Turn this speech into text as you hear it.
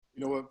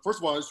You know what? First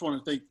of all, I just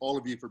want to thank all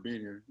of you for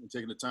being here and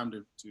taking the time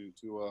to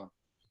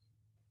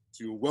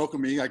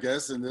welcome me, I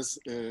guess, and this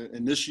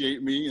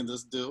initiate me in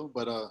this deal.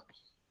 But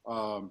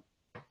um,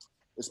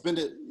 it's been,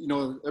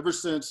 ever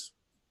since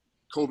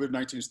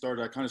COVID-19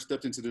 started, I kind of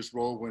stepped into this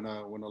role when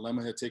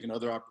Alema had taken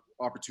other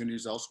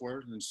opportunities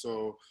elsewhere, and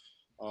so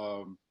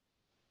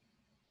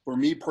for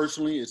me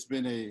personally, it's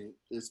been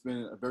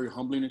a very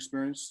humbling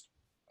experience.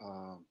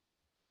 Um,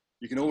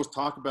 you can always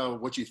talk about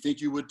what you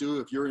think you would do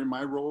if you're in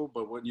my role,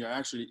 but when you're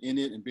actually in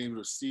it and being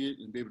able to see it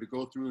and be able to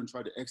go through and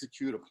try to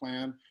execute a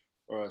plan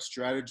or a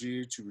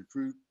strategy to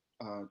recruit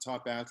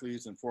top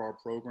athletes and for our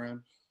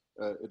program,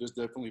 it is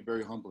definitely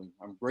very humbling.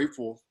 I'm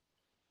grateful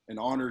and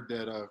honored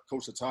that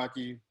Coach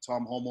Sataki,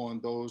 Tom Homo,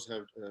 and those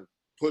have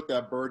put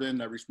that burden,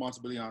 that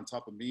responsibility on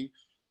top of me.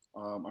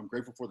 I'm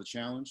grateful for the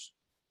challenge.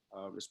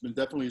 It's been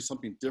definitely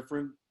something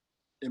different.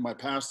 In my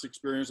past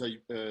experience,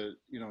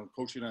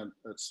 coaching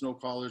at Snow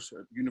College,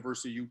 at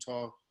University of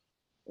Utah,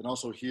 and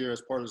also here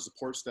as part of the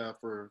support staff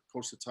for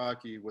Coach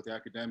Sataki with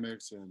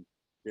academics and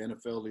the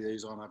NFL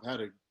liaison,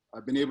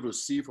 I've been able to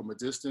see from a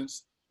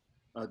distance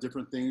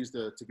different things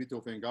that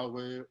Tavito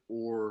Fangawe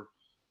or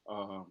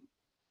Alema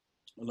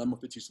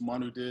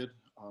Fitisumanu did,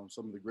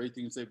 some of the great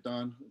things they've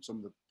done, some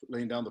of the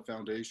laying down the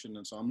foundation.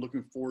 And so I'm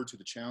looking forward to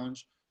the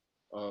challenge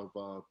of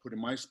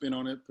putting my spin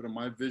on it, putting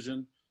my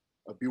vision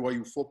of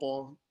BYU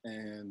football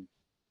and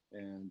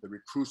the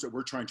recruits that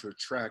we're trying to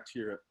attract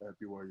here at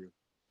BYU.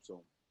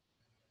 So,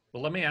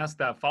 well, let me ask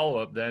that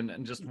follow-up then,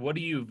 and just what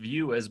do you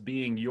view as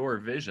being your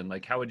vision?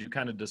 Like, how would you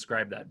kind of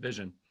describe that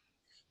vision?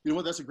 You know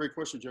what? That's a great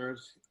question, Jared.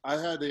 I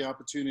had the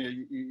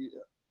opportunity,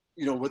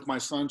 with my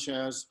son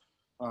Chaz,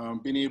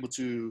 being able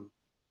to.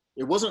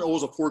 It wasn't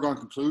always a foregone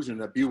conclusion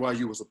that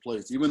BYU was a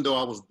place, even though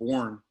I was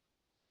born.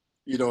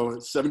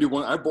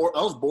 71. I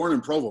was born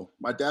in Provo.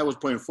 My dad was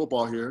playing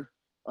football here.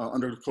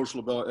 Under Coach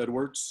LaBelle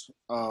Edwards.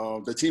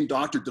 The team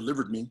doctor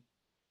delivered me.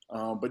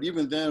 But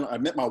even then, I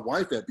met my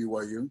wife at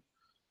BYU.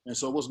 And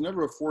so it was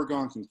never a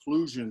foregone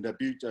conclusion that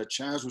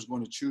Chaz was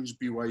going to choose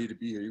BYU to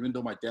be here. Even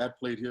though my dad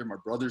played here, my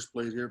brothers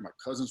played here, my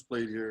cousins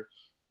played here.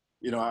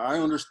 I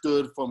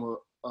understood from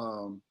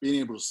being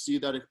able to see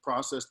that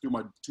process through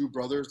my two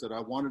brothers that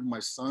I wanted my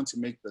son to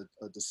make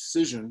a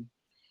decision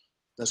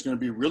that's going to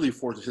be really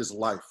for his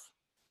life.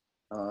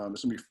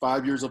 It's going to be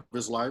 5 years of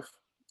his life.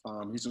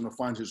 He's going to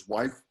find his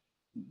wife.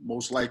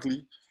 Most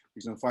likely,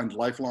 he's going to find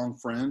lifelong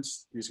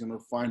friends. He's going to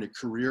find a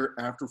career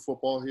after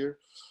football here.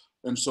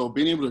 And so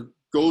being able to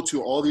go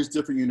to all these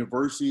different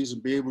universities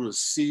and be able to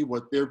see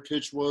what their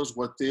pitch was,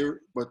 what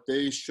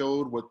they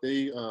showed, what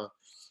they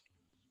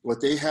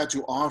had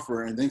to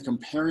offer, and then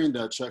comparing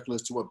that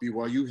checklist to what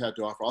BYU had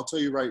to offer. I'll tell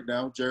you right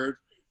now, Jared,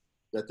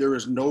 that there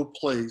is no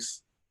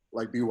place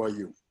like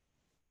BYU.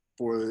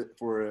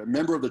 For a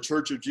member of the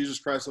Church of Jesus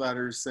Christ of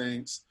Latter-day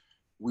Saints,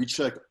 we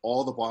check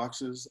all the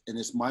boxes, and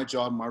it's my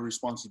job, my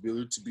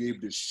responsibility to be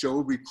able to show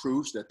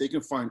recruits that they can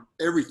find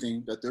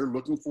everything that they're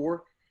looking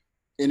for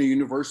in a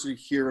university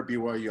here at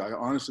BYU. I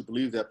honestly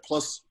believe that,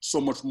 plus so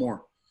much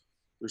more.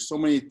 There's so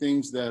many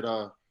things that,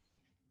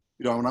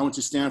 when I went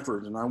to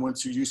Stanford and I went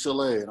to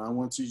UCLA and I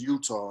went to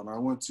Utah and I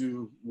went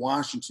to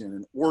Washington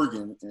and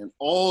Oregon and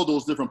all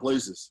those different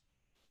places,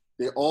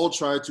 they all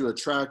try to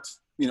attract,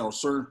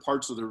 certain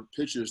parts of their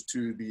pitches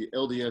to the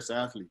LDS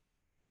athlete,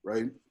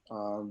 right?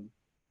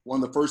 One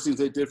of the first things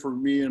they did for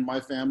me and my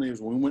family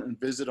is when we went and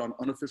visited on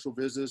unofficial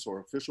visits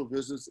or official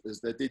visits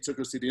is that they took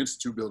us to the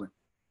Institute building.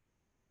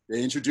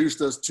 They introduced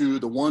us to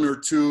the one or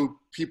two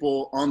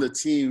people on the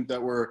team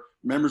that were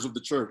members of the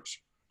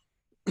church.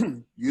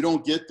 You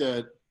don't get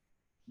that.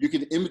 You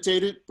can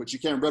imitate it, but you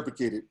can't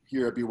replicate it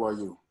here at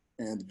BYU.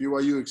 And the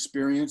BYU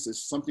experience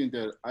is something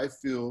that I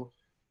feel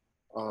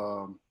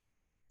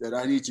that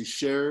I need to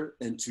share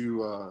and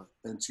to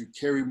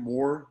carry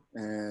more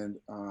and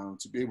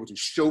to be able to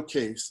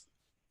showcase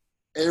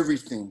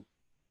everything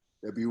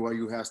that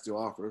BYU has to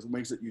offer. It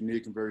makes it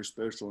unique and very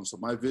special. And so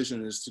my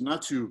vision is to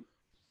not to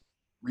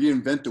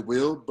reinvent the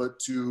wheel, but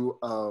to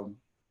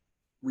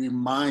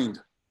remind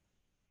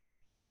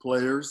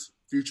players,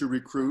 future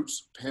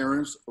recruits,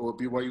 parents, of what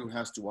BYU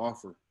has to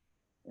offer.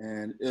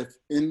 And if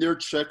in their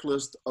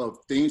checklist of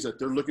things that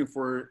they're looking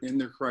for in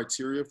their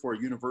criteria for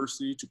a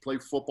university to play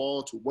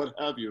football, to what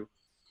have you,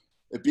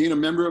 if being a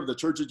member of the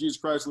Church of Jesus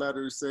Christ of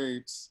Latter-day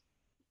Saints,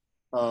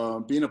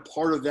 being a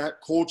part of that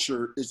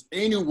culture is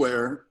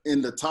anywhere in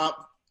the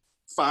top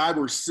 5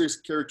 or 6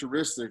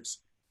 characteristics,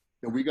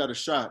 then we got a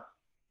shot.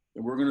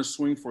 And we're going to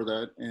swing for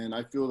that. And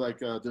I feel like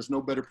there's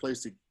no better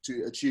place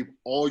to achieve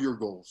all your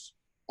goals,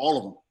 all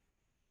of them,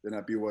 than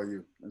at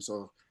BYU. And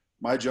so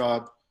my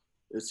job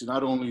is to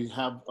not only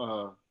have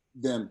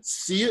them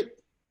see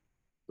it,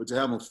 but to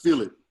have them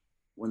feel it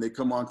when they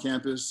come on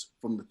campus.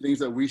 From the things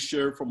that we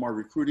share from our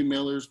recruiting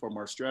mailers, from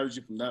our strategy,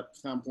 from that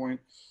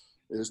standpoint,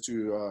 is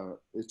to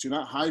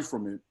not hide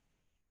from it,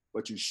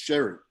 but to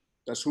share it.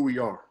 That's who we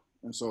are.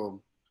 And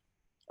so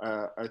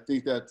I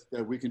think that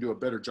we can do a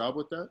better job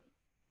with that.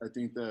 I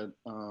think that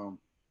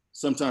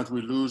sometimes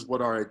we lose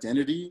what our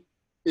identity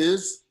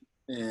is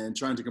and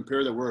trying to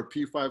compare that we're a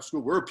P5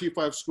 school. We're a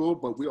P5 school,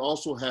 but we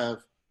also have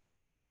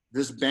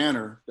this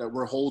banner that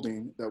we're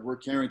holding, that we're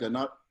carrying, that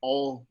not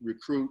all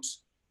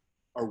recruits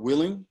are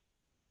willing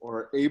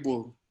or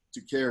able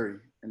to carry.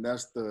 And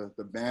that's the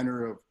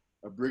banner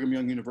of Brigham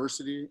Young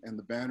University and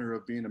the banner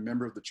of being a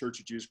member of the Church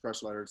of Jesus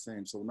Christ of Latter-day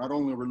Saints. So not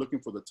only are we looking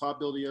for the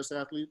top LDS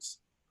athletes,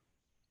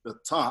 the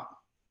top,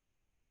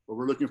 but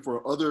we're looking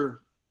for other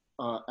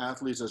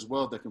athletes as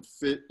well that can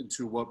fit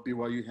into what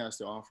BYU has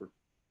to offer.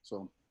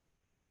 So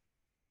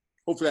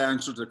hopefully that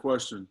answers the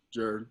question,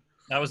 Jared.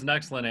 That was an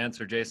excellent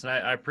answer, Jason.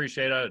 I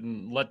appreciate it,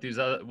 and let these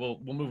other, we'll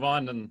move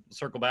on and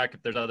circle back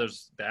if there's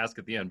others to ask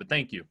at the end, but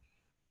thank you.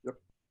 Yep.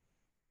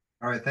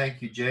 All right,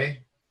 thank you,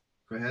 Jay.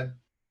 Go ahead.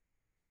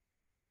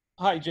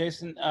 Hi,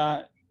 Jason.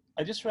 I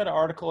just read an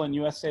article in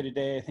USA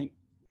Today, I think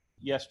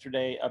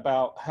yesterday,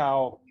 about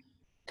how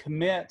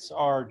commits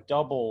are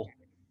double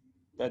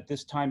at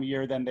this time of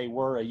year than they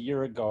were a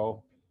year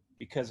ago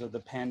because of the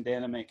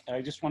pandemic.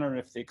 I just wonder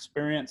if the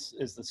experience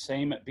is the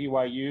same at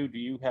BYU. Do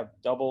you have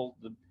double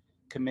the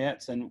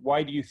commits, and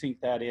why do you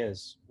think that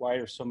is? Why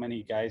are so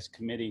many guys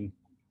committing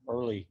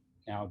early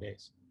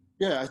nowadays?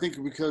 Yeah, I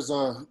think because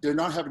they're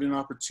not having an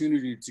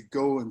opportunity to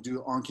go and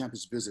do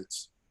on-campus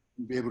visits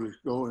and be able to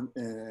go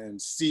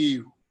and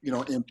see,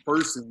 in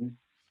person.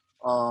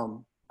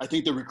 I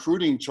think the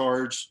recruiting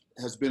charge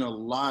has been a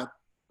lot,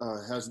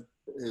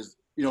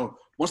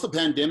 once the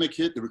pandemic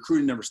hit, the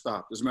recruiting never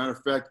stopped. As a matter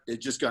of fact,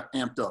 it just got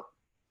amped up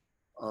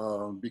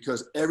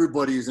because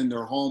everybody is in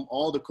their home.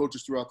 All the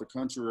coaches throughout the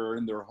country are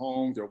in their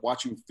home. They're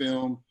watching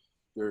film.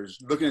 They're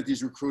looking at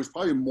these recruits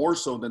probably more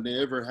so than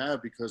they ever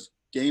have, because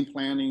game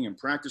planning and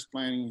practice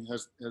planning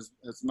has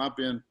not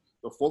been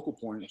the focal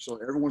point. So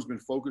everyone's been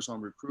focused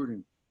on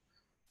recruiting.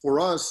 For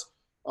us,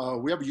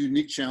 we have a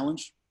unique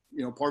challenge.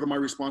 Part of my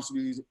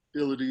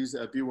responsibilities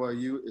at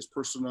BYU is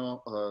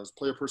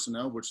player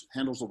personnel, which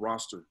handles the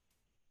roster.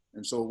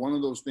 And so one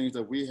of those things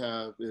that we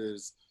have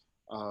is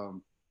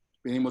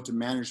being able to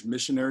manage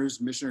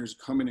missionaries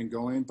coming and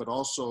going, but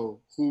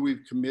also who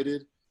we've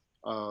committed.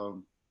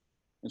 And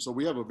so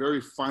we have a very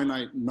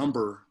finite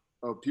number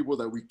of people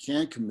that we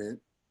can commit.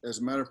 As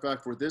a matter of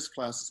fact, for this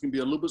class, it's going to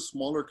be a little bit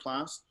smaller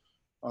class,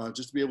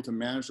 just to be able to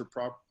manage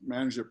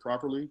it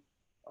properly.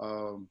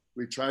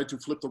 We tried to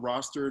flip the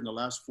roster in the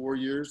last 4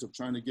 years of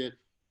trying to get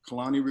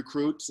Kalani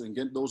recruits and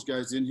get those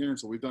guys in here. And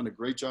so we've done a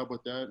great job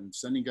with that and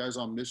sending guys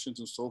on missions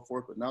and so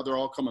forth, but now they're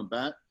all coming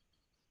back.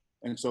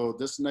 And so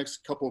this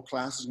next couple of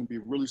classes is going to be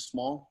really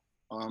small.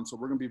 So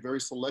we're going to be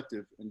very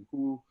selective in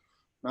who,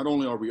 not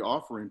only are we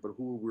offering, but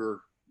who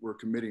we're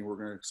committing. We're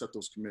going to accept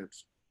those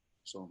commits.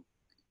 So.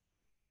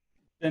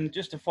 Then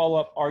just to follow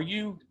up, are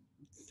you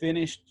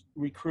finished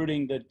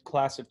recruiting the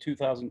class of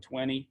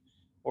 2020,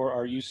 or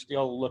are you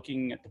still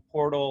looking at the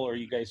portal, or are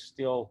you guys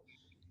still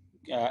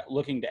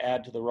looking to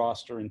add to the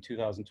roster in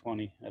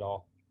 2020 at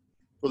all?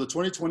 For the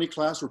 2020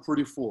 class, we're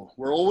pretty full.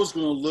 We're always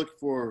going to look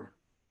for,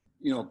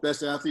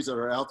 best athletes that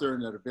are out there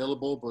and that are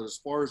available. But as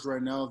far as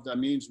right now, that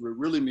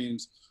really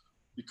means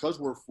because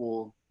we're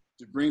full,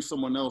 to bring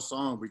someone else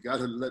on, we got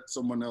to let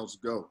someone else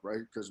go,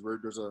 right? Because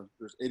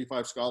there's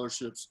 85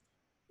 scholarships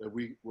that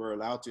we're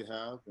allowed to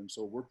have. And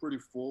so we're pretty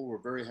full. We're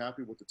very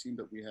happy with the team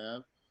that we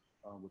have,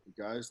 with the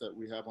guys that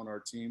we have on our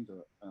team.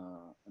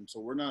 And so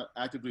we're not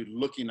actively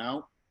looking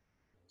out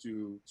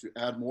to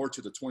add more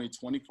to the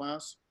 2020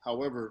 class.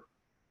 However,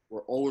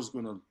 we're always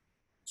going to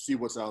see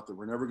what's out there.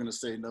 We're never going to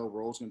say no.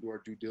 We're always going to do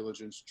our due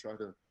diligence, try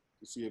to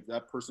see if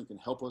that person can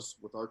help us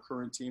with our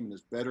current team and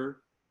is better,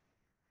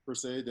 per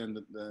se, than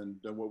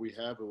what we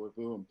have. Or if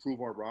we'll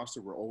improve our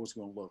roster, we're always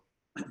going to look.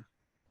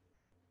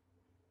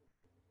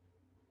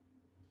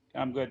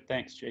 I'm good.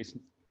 Thanks,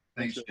 Jason.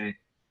 Thanks, Jay.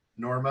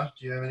 Norma,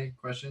 do you have any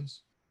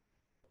questions?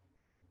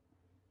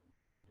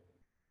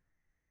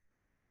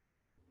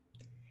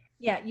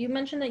 Yeah, you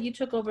mentioned that you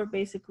took over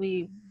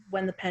basically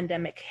when the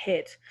pandemic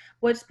hit.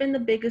 What's been the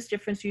biggest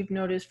difference you've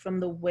noticed from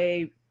the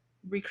way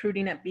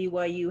recruiting at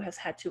BYU has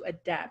had to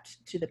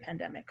adapt to the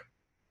pandemic?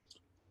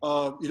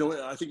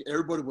 I think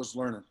everybody was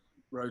learning,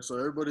 right? So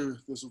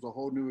this was a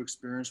whole new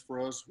experience for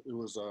us. It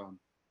was,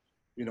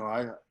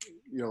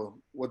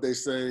 what they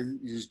say,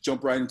 you just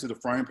jump right into the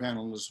frying pan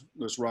and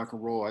let's rock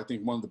and roll. I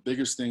think one of the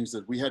biggest things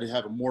that we had to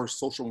have more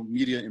social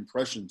media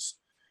impressions.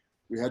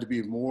 We had to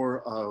be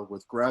more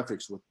with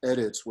graphics, with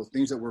edits, with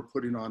things that we're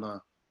putting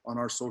on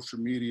our social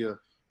media,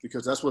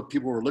 because that's what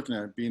people were looking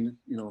at, being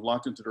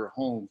locked into their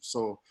home.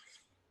 So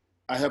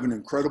I have an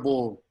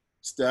incredible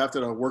staff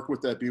that I work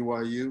with at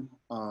BYU,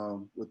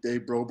 with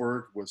Dave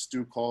Broberg, with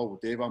Stu Call,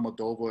 with Dave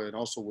Almodovar, and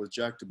also with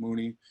Jack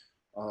DeMooney.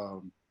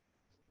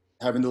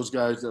 Having those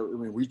guys,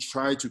 we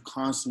try to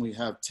constantly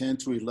have 10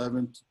 to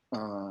 11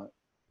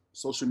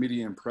 social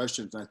media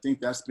impressions. And I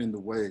think that's been the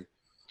way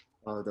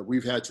that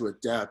we've had to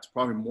adapt,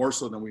 probably more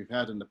so than we've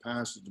had in the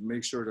past, to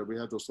make sure that we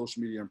have those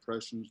social media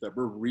impressions, that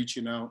we're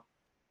reaching out,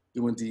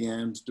 doing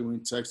DMs, doing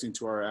texting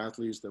to our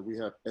athletes, that we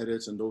have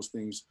edits and those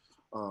things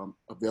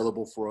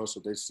available for us so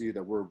they see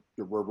that we're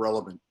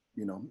relevant,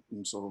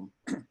 And so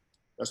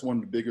that's one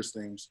of the biggest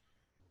things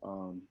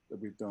that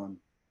we've done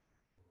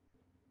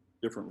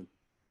differently.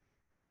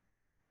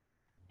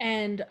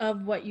 And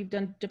of what you've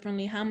done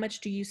differently, how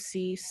much do you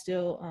see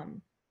still,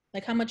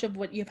 like how much of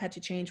what you've had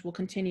to change will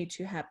continue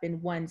to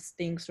happen once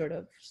things sort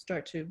of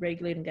start to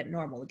regulate and get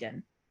normal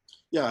again?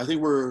 Yeah, I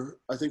think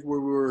we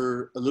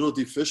were a little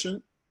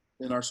deficient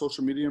in our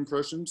social media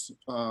impressions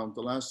the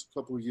last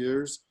couple of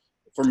years.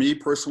 For me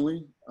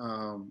personally,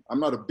 I'm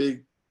not a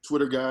big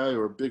Twitter guy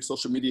or a big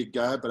social media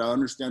guy, but I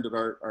understand that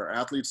our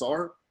athletes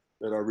are,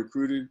 that our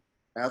recruited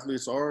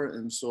athletes are,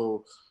 and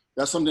so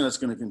that's something that's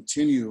going to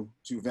continue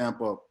to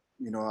vamp up.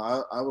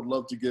 I would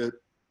love to get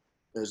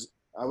as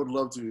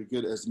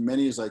as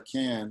many as I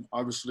can.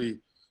 Obviously,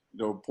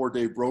 poor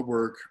Dave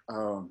Broberg,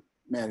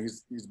 man,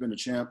 he's been a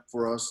champ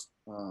for us.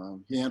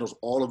 He handles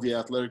all of the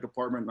athletic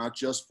department, not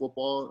just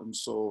football, and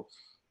so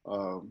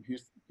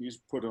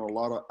he's put in a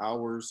lot of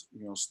hours.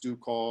 Stu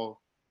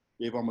Call,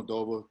 Dave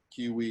Almodovar,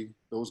 Kiwi,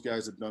 those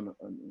guys have done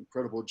an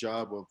incredible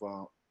job of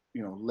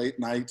late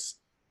nights.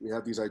 We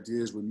have these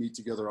ideas. We meet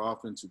together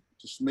often to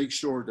just make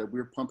sure that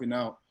we're pumping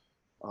out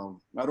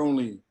not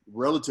only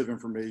relative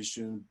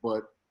information,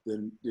 but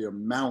the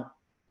amount,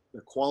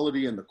 the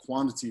quality and the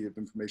quantity of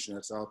information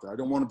that's out there. I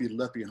don't want to be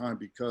left behind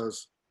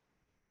because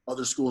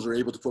other schools are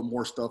able to put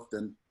more stuff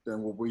than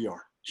what we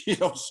are.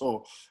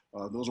 So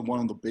those are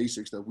one of the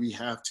basics that we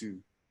have to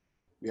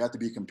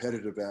be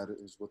competitive at,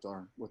 is with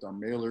our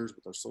mailers,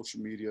 with our social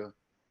media,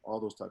 all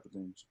those type of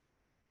things.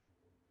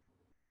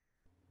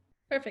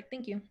 Perfect.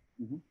 Thank you.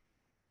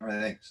 All right,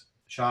 thanks.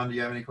 Sean, do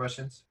you have any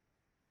questions?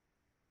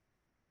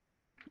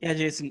 Yeah,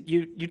 Jason,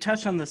 you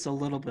touched on this a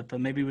little bit, but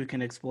maybe we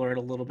can explore it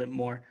a little bit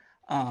more.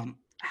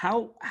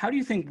 How do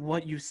you think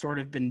what you've sort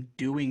of been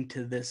doing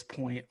to this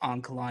point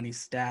on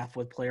Kalani's staff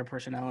with player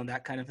personnel and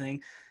that kind of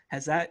thing,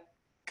 has that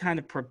kind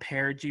of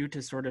prepared you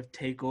to sort of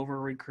take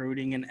over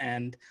recruiting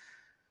and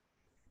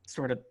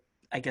sort of,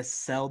 I guess,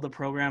 sell the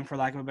program, for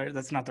lack of a better,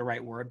 that's not the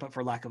right word, but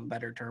for lack of a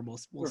better term, we'll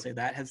Sure. say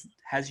that.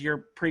 Has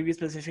your previous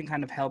position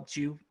kind of helped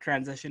you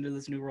transition to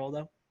this new role,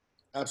 though?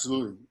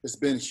 Absolutely. It's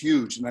been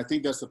huge. And I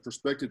think that's the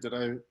perspective that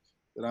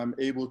I'm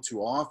able to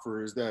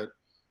offer, is that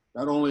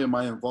not only am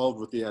I involved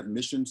with the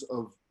admissions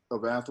of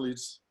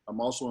athletes, I'm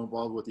also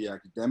involved with the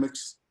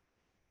academics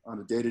on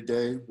a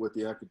day-to-day, with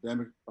the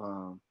academic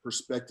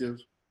perspective,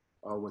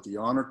 with the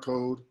honor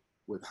code,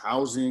 with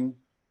housing,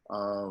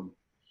 and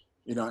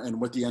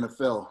with the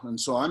NFL. And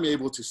so I'm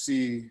able to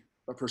see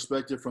a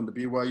perspective from the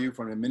BYU,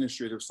 from the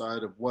administrative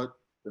side, of what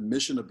the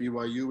mission of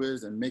BYU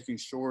is, and making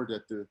sure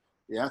that the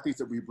athletes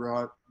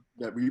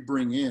that we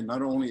bring in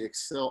not only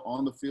excel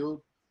on the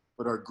field,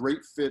 but are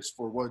great fits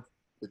for what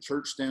the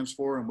church stands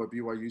for and what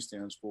BYU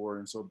stands for.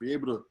 And so be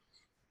able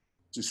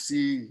to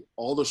see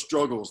all the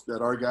struggles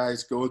that our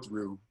guys go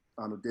through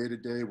on a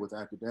day-to-day with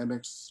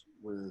academics,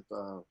 with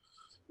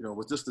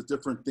just the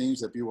different things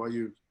that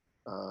BYU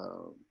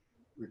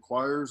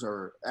requires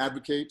or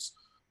advocates,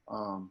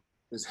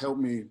 has helped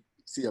me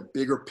see a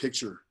bigger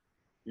picture.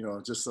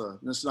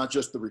 It's not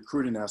just the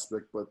recruiting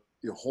aspect, but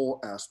the whole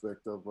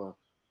aspect of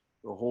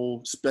the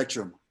whole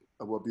spectrum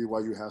of what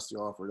BYU has to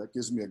offer. That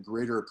gives me a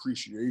greater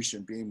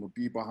appreciation, being able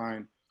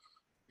to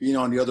being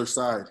on the other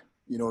side,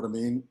 you know what I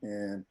mean?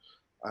 And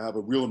I have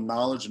a real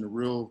knowledge and a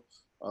real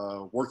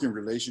working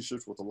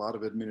relationships with a lot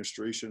of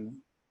administration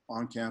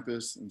on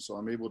campus. And so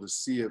I'm able to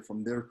see it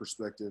from their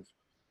perspective.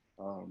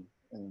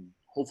 And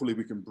hopefully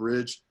we can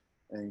bridge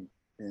and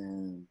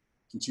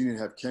continue to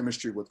have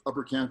chemistry with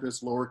upper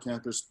campus, lower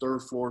campus,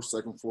 third floor,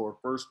 second floor,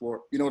 first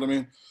floor, you know what I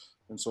mean?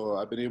 And so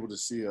I've been able to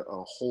see a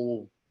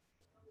whole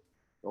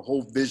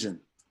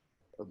vision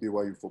of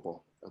BYU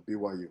football, of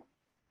BYU.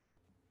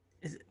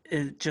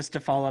 Just to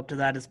follow up to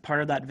that, is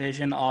part of that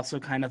vision also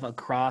kind of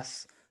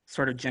across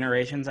sort of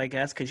generations, I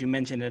guess? Because you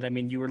mentioned it. I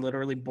mean, you were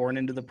literally born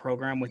into the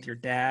program with your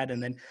dad,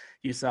 and then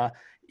you saw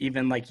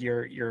even like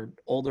your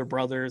older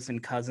brothers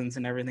and cousins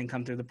and everything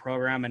come through the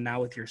program, and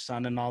now with your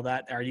son and all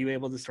that. Are you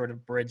able to sort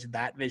of bridge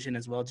that vision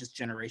as well, just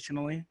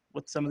generationally,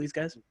 with some of these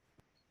guys?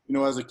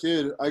 As a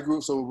kid, I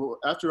grew. So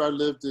after I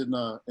lived in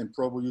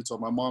Provo, Utah,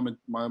 my mom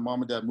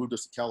and dad moved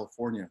us to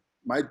California.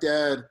 My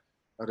dad,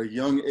 at a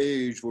young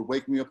age, would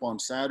wake me up on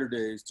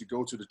Saturdays to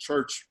go to the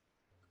church,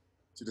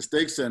 to the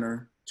Stake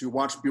Center, to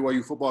watch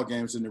BYU football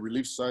games in the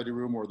Relief Society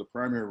room or the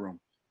primary room,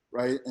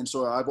 right? And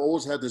so I've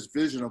always had this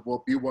vision of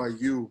what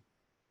BYU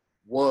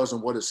was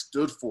and what it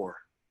stood for,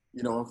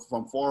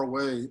 from far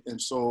away.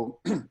 And so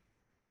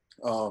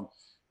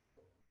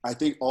I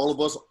think all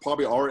of us,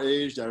 probably our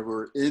age, that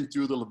were in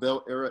through the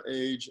LaVelle era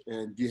age,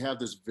 and you have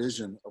this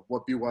vision of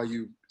what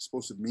BYU is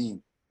supposed to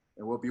mean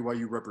and what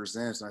BYU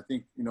represents. And I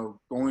think,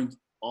 going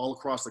all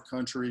across the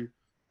country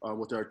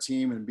with our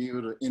team and being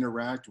able to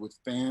interact with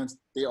fans,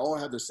 they all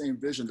have the same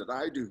vision that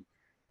I do,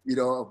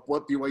 of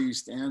what BYU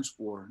stands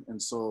for.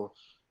 And so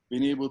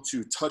being able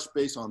to touch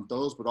base on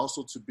those, but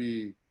also to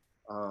be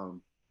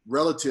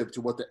relative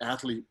to what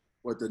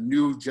the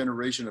new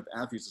generation of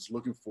athletes is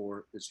looking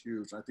for, is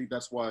huge. And I think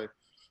that's why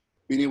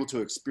being able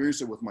to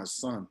experience it with my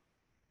son,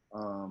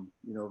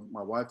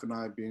 my wife and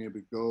I being able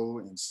to go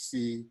and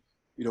see,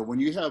 when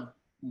you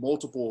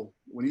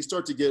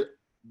start to get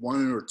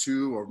one or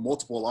two or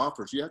multiple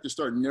offers, you have to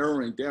start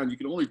narrowing down. You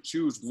can only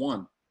choose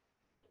one.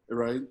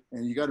 right?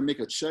 And you got to make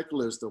a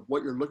checklist of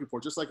what you're looking for.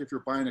 Just like if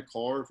you're buying a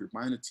car, if you're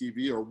buying a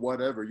TV or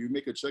whatever, you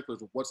make a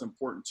checklist of what's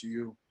important to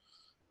you.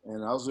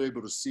 And I was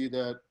able to see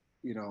that,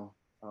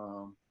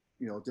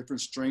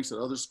 different strengths that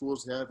other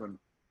schools have. And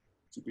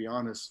to be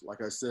honest,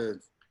 like I said,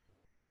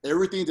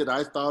 everything that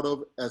I thought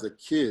of as a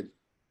kid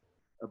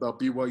about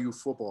BYU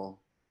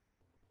football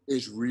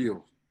is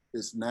real.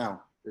 It's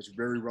now. It's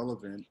very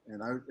relevant.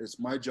 And it's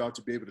my job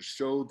to be able to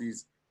show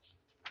these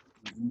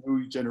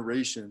new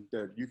generation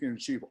that you can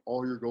achieve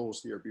all your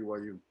goals here at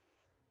BYU.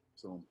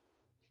 So.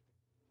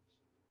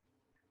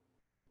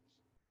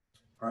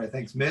 All right,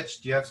 thanks.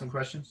 Mitch, do you have some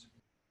questions?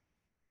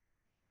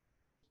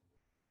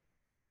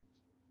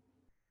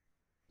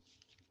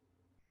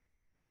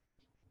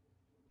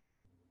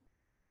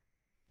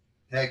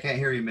 Hey, I can't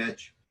hear you,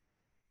 Mitch.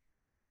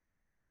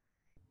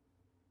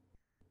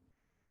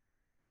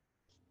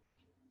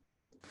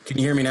 Can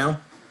you hear me now?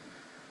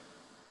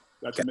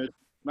 Gotcha, Mitch.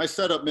 Nice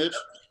setup, Mitch.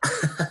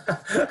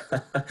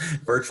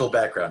 Virtual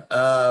background.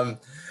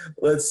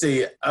 Let's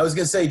see. I was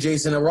going to say,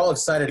 Jason, we're all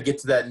excited to get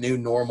to that new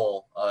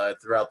normal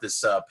throughout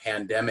this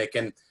pandemic.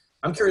 And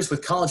I'm curious,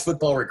 with college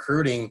football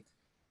recruiting,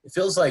 it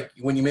feels like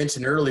when you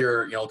mentioned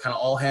earlier, kind of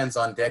all hands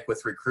on deck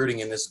with recruiting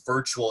in this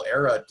virtual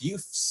era, do you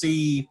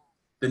see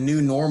the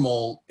new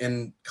normal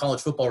in college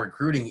football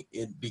recruiting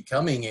it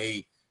becoming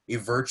a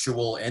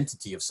virtual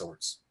entity of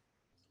sorts?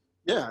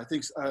 Yeah, I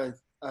think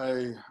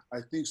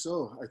I think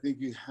so. I think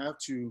you have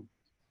to,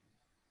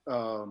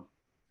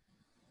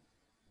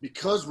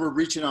 because we're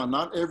reaching out.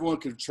 Not everyone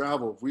can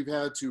travel. We've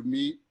had to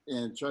meet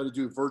and try to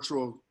do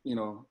virtual,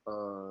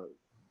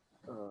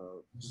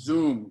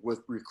 Zoom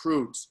with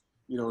recruits,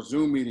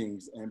 Zoom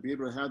meetings, and be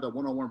able to have that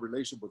one-on-one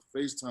relationship with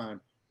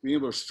FaceTime. Being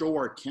able to show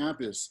our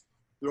campus,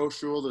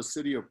 show the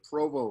city of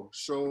Provo,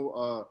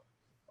 show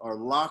our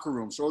locker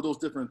room, show those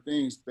different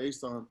things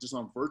based on just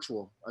on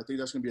virtual. I think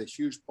that's going to be a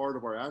huge part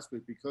of our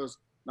aspect because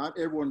not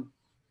everyone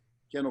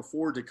can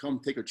afford to come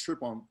take a trip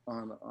on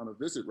a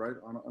visit, right?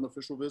 On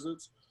unofficial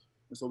visits.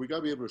 And so we got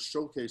to be able to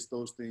showcase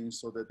those things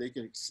so that they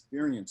can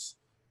experience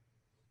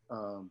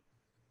that,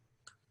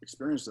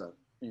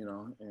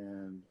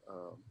 and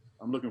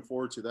I'm looking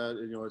forward to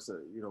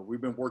that.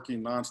 We've been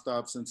working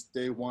nonstop since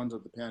day one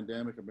of the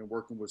pandemic. I've been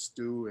working with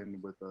Stu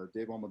and with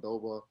Dave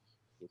Almodovar,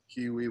 with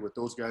Kiwi, with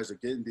those guys are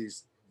getting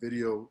these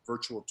video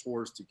virtual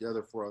tours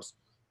together for us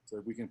so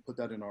that we can put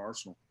that in our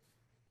arsenal.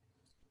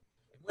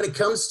 When it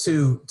comes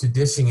to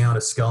dishing out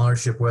a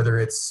scholarship, whether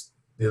it's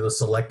the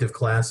selective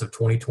class of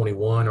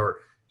 2021 or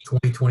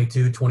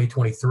 2022,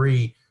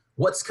 2023,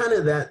 what's kind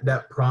of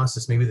that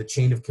process, maybe the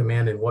chain of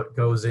command and what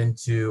goes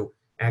into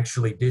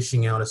actually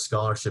dishing out a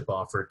scholarship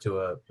offer to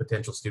a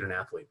potential student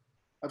athlete?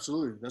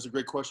 Absolutely. That's a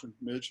great question,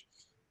 Mitch.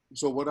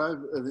 So what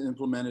I've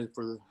implemented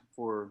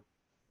for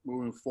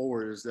moving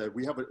forward is that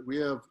we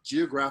have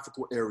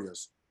geographical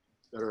areas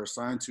that are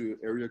assigned to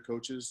area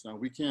coaches. Now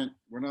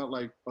we're not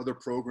like other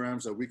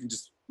programs that we can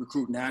just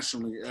recruit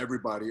nationally,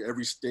 everybody,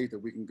 every state that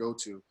we can go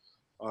to.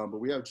 But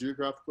we have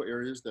geographical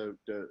areas that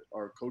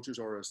our coaches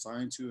are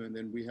assigned to. And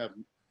then we have,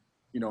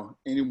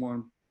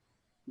 anyone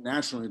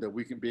nationally that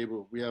we can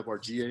we have our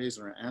GAs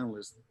and our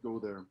analysts go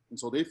there. And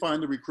so they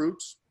find the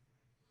recruits,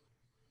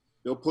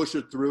 they'll push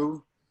it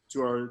through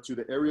to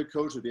the area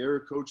coach. If the area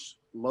coach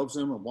loves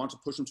them and wants to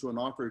push them to an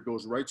offer, it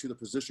goes right to the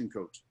position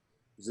coach.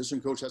 Position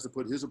coach has to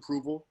put his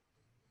approval.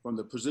 From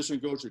the position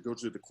coach, it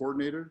goes to the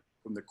coordinator.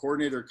 From the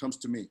coordinator, it comes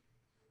to me.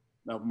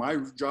 Now, my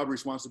job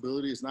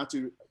responsibility is not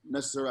to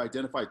necessarily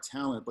identify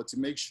talent, but to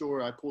make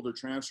sure I pull their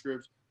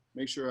transcripts,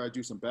 make sure I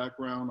do some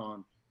background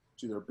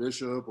to their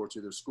bishop or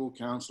to their school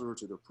counselor or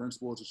to their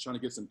principal, just trying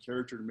to get some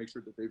character to make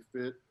sure that they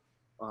fit.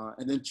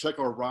 And then check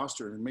our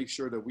roster and make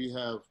sure that we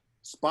have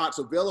spots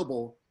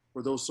available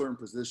for those certain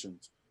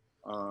positions.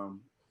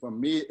 From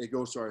me, it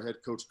goes to our head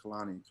coach,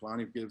 Kalani.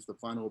 Kalani gives the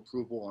final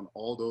approval on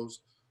all those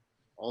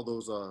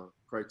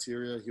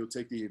criteria. He'll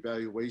take the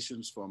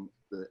evaluations from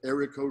the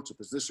area coach, the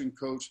position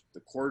coach,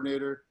 the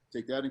coordinator,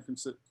 take that in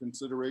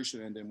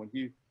consideration. And then when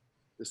he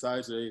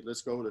decides, hey,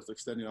 let's go, let's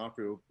extend the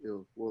offer,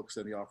 we'll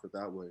extend the offer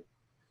that way.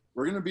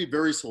 We're going to be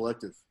very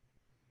selective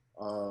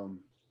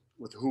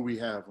with who we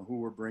have and who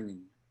we're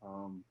bringing.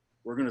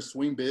 We're going to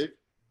swing big.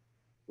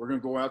 We're going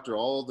to go after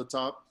all the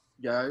top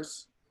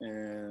guys,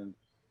 and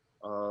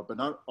but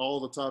not all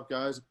the top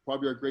guys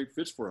probably are great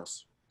fits for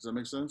us. Does that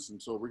make sense?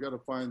 And so we got to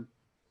find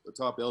the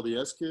top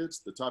LDS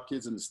kids, the top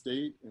kids in the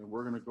state, and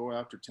we're going to go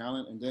after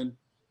talent, and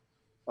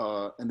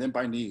then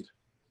by need,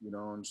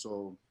 And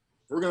so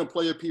if we're going to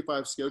play a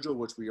P5 schedule,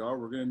 which we are,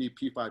 we're going to need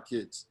P5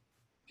 kids,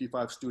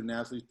 P5 student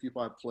athletes,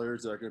 P5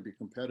 players that are going to be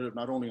competitive,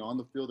 not only on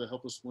the field to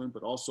help us win,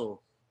 but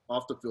also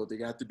off the field. They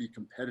got to be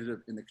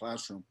competitive in the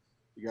classroom.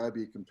 You got to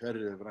be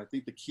competitive. And I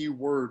think the key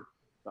word,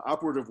 the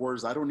operative word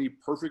is I don't need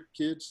perfect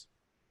kids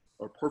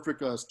or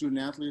perfect student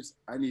athletes.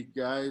 I need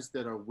guys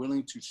that are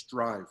willing to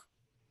strive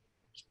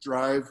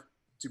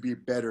to be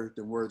better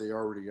than where they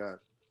already at,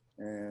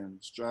 and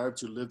strive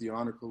to live the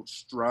honor code,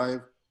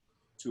 strive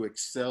to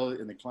excel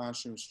in the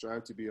classroom,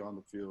 strive to be on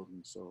the field.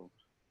 And so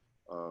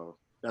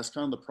that's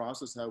kind of the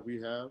process that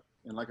we have.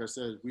 And like I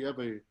said, we have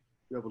a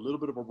We have a little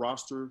bit of a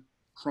roster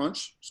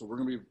crunch, so we're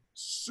going to be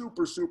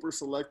super, super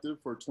selective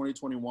for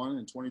 2021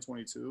 and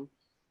 2022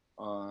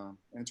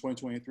 and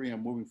 2023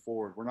 and moving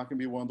forward. We're not going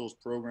to be one of those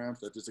programs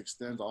that just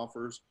extends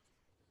offers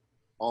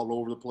all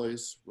over the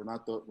place. We're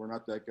not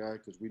that guy,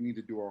 because we need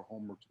to do our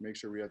homework to make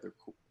sure we have the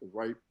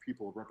right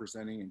people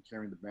representing and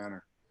carrying the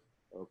banner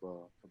of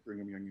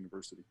Brigham Young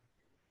University.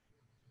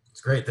 It's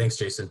great. Thanks,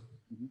 Jason.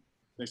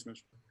 Thanks,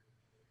 Mitch.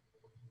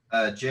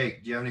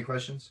 Jake, do you have any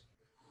questions?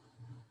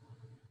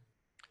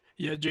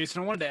 Yeah,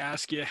 Jason, I wanted to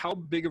ask you, how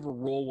big of a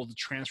role will the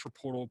transfer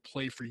portal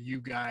play for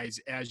you guys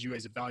as you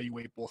guys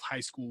evaluate both high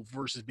school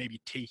versus maybe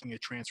taking a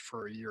transfer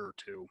for a year or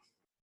two?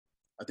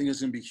 I think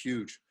it's going to be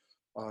huge.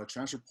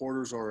 Transfer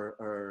portals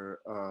are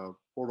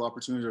portal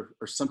opportunities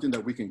are something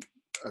that we can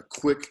a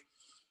quick,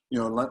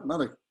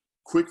 not a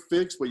quick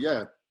fix, but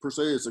yeah, per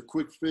se, it's a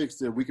quick fix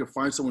that we can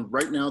find someone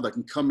right now that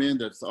can come in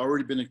that's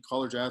already been a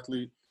college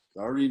athlete,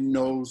 that already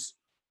knows,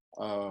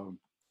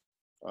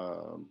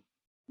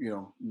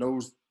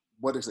 knows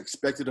what is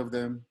expected of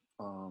them,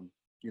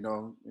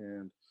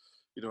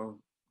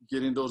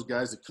 getting those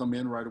guys to come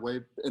in right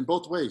away in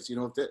both ways.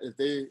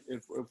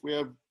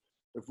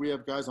 If we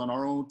have guys on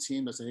our own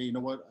team that say, hey, you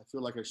know what, I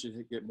feel like I should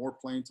get more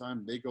playing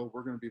time, they go,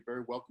 we're going to be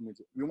very welcoming.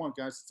 We want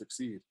guys to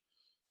succeed.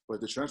 But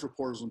the transfer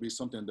portal is going to be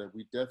something that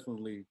we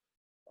definitely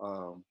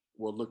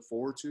will look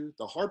forward to.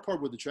 The hard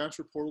part with the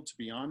transfer portal, to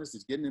be honest,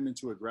 is getting them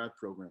into a grad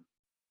program.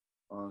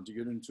 To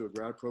get into a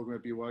grad program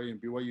at BYU,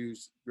 and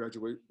BYU's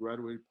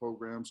graduate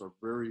programs are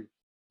very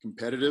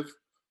competitive.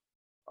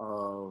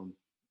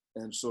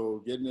 And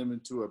so getting them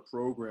into a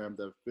program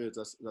that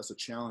fits, that's a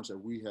challenge that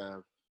we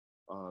have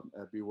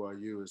at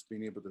BYU, is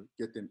being able to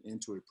get them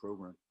into a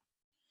program.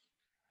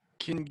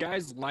 Can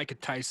guys like a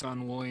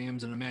Tyson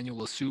Williams and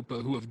Emmanuel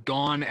Asupa, who have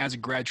gone as a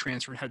grad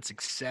transfer and had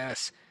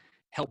success,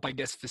 help, I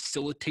guess,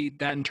 facilitate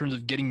that in terms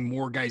of getting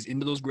more guys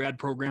into those grad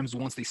programs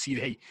once they see,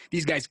 hey,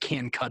 these guys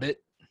can cut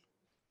it?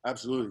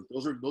 Absolutely.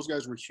 Those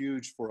guys were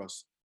huge for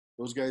us.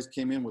 Those guys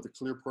came in with a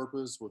clear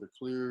purpose, with a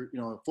clear,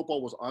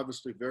 football was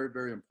obviously very,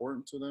 very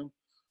important to them,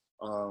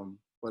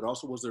 but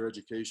also was their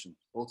education.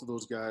 Both of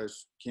those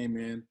guys came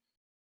in.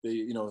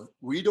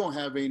 We don't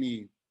have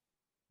any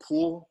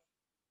pull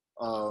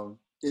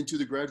into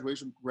the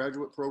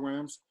graduate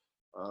programs.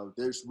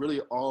 There's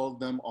really all of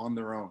them on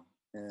their own,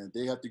 and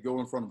they have to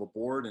go in front of a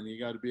board, and you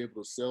got to be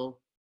able to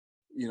sell,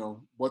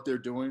 what they're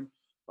doing,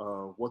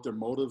 what their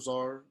motives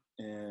are.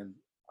 And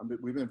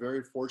we've been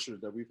very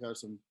fortunate that we've had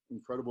some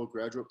incredible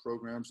graduate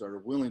programs that are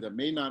willing,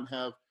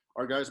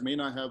 our guys may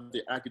not have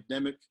the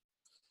academic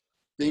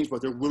things, but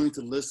they're willing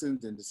to listen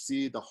and to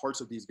see the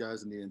hearts of these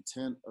guys and the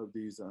intent of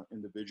these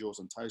individuals.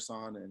 And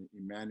Tyson and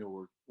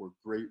Emmanuel were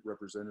great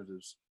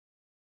representatives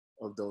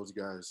of those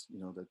guys,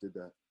 that did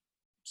that.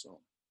 So.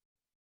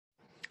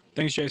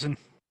 Thanks, Jason.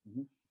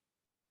 Mm-hmm.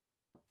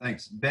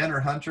 Thanks. Ben or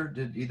Hunter,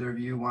 did either of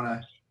you want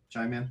to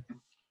chime in?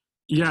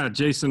 Yeah,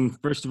 Jason,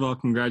 first of all,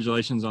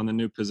 congratulations on the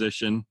new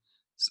position.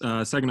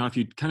 Second off,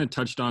 you kind of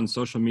touched on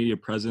social media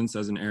presence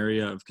as an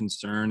area of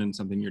concern and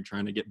something you're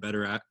trying to get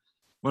better at.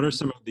 What are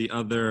some of the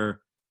other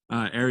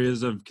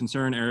areas of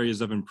concern, areas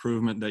of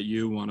improvement that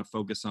you want to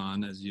focus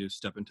on as you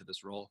step into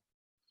this role?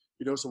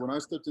 So when I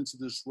stepped into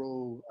this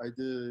role, I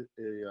did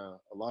a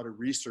lot of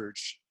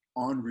research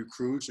on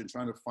recruits and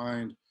trying to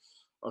find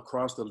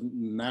across the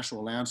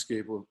national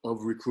landscape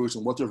of recruits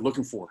and what they're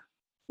looking for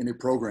in a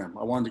program.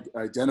 I wanted to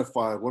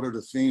identify what are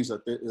the things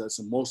that's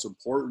the most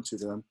important to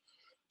them.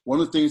 One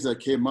of the things that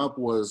came up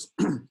was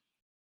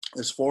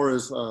as far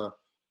as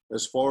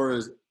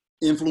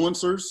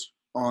influencers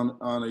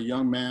on a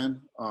young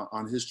man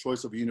on his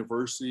choice of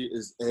university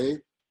is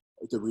the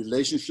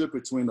relationship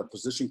between the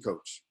position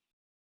coach.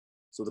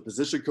 So the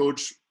position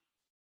coach,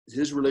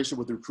 his relationship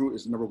with the recruit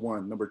is number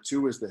one. Number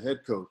two is the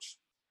head coach.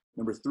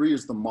 Number three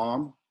is the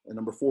mom. And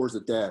number four is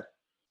the dad.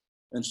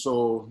 And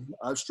so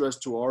I've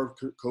stressed to our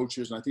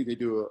coaches, and I think they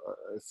do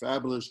a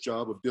fabulous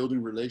job of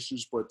building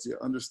relationships, but to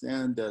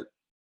understand that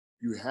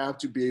you have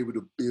to be able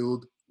to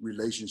build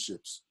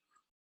relationships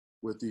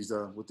with these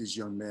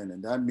young men.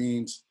 And that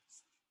means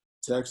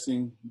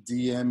texting,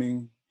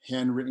 DMing,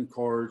 handwritten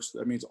cards.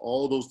 That means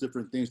all those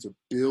different things to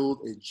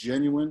build a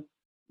genuine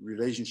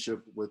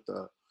relationship with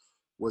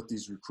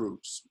these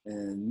recruits.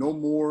 And no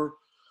more,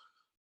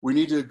 we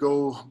need to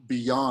go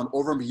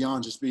over and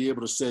beyond just be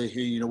able to say,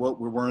 hey, you know what,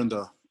 we're wearing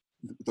the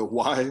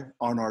Y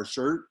on our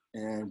shirt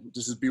and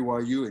this is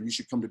BYU and you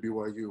should come to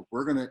BYU.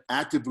 We're going to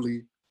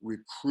actively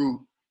recruit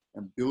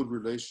and build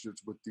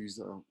relationships with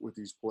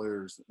these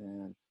players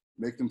and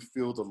make them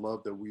feel the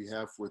love that we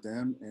have for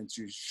them and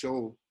to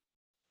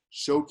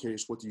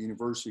showcase what the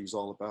university is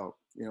all about.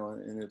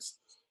 And it's,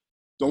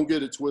 don't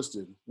get it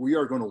twisted. We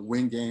are going to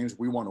win games.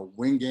 We want to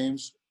win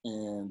games.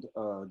 And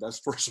that's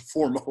first and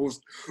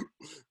foremost.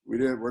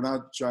 We're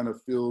not trying to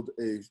field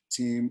a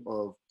team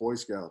of Boy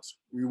Scouts.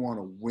 We want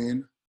to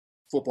win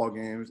football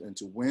games, and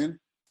to win,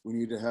 we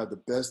need to have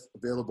the best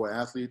available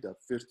athlete that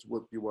fits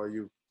what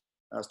BYU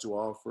has to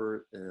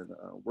offer. And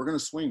we're going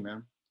to swing,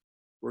 man.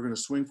 We're going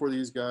to swing for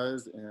these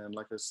guys. And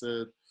like I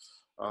said,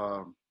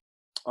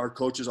 our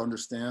coaches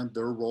understand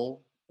their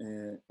role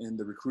in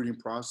the recruiting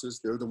process.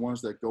 They're the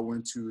ones that go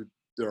into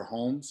their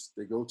homes,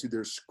 they go to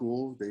their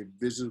school, they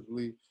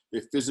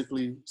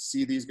physically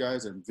see these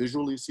guys and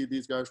visually see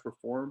these guys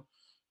perform,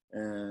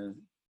 and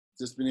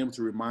just being able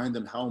to remind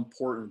them how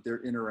important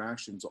their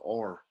interactions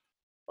are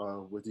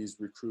with these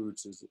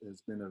recruits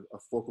has been a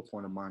focal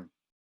point of mine.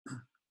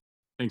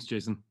 Thanks,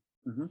 Jason.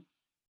 Mm-hmm.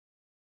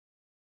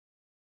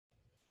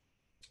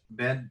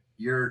 Ben,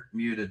 you're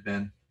muted,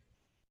 Ben.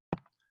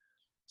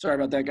 Sorry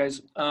about that,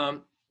 guys.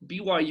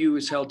 BYU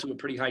is held to a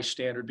pretty high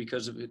standard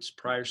because of its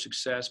prior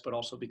success, but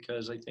also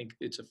because I think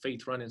it's a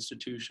faith-run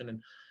institution,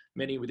 and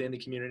many within the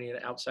community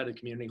and outside of the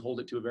community hold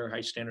it to a very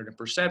high standard. And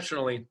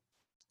perceptionally,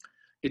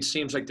 it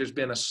seems like there's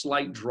been a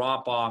slight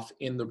drop-off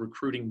in the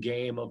recruiting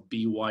game of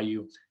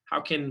BYU. How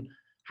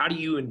do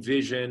you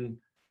envision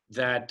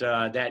that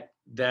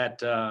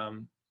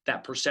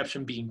that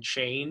perception being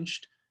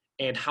changed,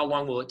 and how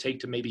long will it take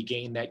to maybe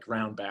gain that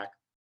ground back?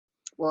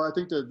 Well, I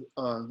think that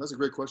that's a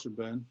great question,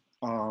 Ben.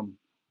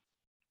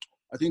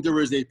 I think there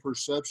is a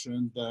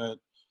perception that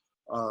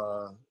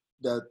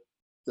that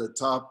the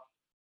top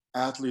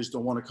athletes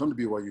don't want to come to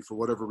BYU for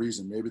whatever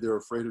reason. Maybe they're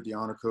afraid of the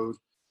honor code.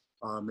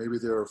 Maybe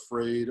they're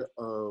afraid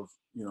of,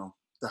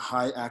 the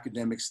high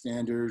academic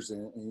standards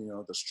and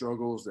the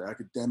struggles, the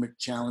academic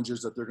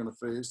challenges that they're going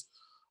to face.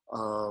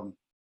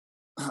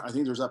 I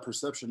think there's that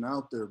perception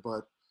out there,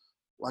 but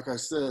like I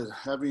said,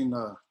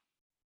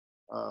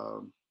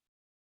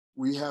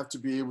 we have to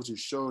be able to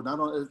show not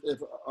only if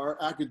our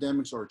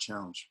academics are a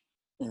challenge.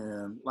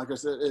 And like I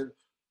said,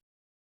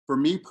 for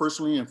me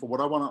personally, and for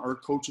what I want our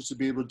coaches to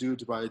be able to do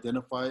to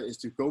identify, is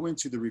to go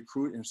into the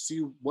recruit and see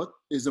what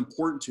is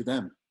important to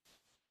them.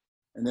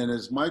 And then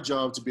it's my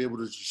job to be able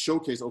to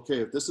showcase, okay,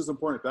 if this is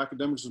important, if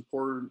academics is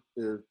important,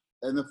 if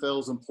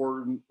NFL is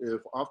important,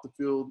 if off the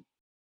field,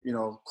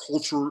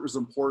 culture is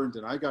important,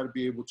 then I got to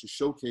be able to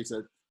showcase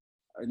that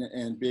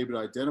and be able to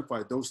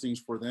identify those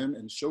things for them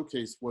and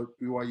showcase what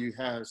BYU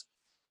has.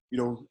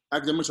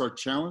 Academics are a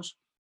challenge,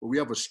 but we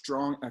have a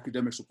strong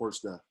academic support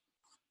staff,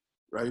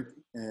 right?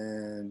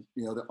 And,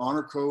 the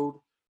honor code,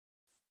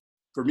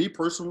 for me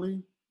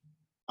personally,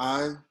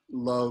 I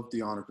love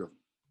the honor code.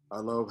 I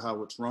love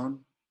how it's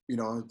run.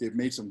 They've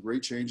made some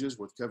great changes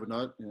with Kevin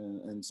Nutt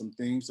and some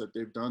things that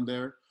they've done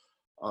there.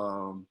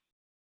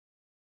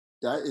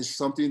 That is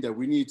something that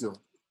we need to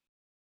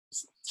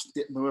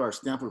put our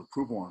stamp of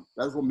approval on.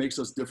 That's what makes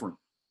us different.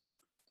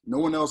 No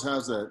one else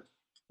has that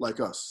like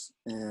us,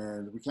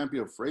 and we can't be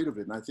afraid of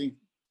it. And I think,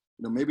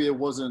 maybe it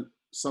wasn't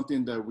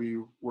something that we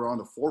were on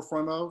the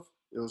forefront of.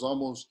 It was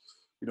almost,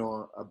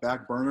 a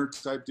back burner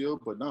type deal.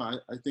 But no,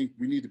 I think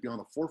we need to be on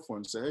the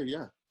forefront and say, hey,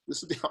 yeah,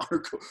 this is the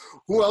honor code.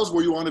 Who else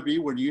will you want to be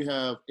when you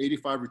have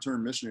 85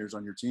 return missionaries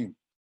on your team,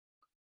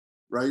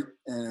 right?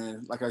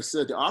 And like I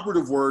said, the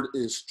operative word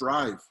is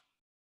strive.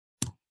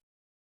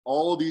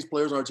 All of these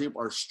players on our team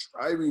are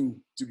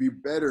striving to be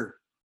better,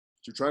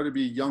 to try to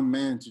be young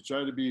men, to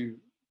try to be,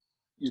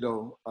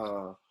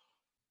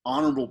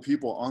 honorable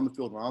people on the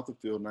field and off the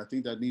field. And I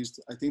think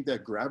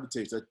that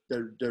gravitates,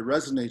 that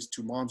resonates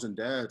to moms and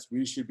dads.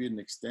 We should be an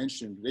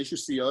extension. They should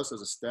see us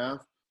as a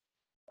staff,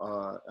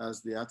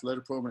 as the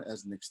athletic program,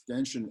 as an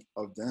extension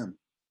of them,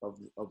 of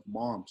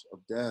moms,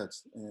 of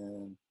dads,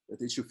 and that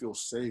they should feel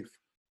safe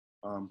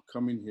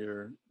coming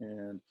here.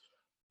 And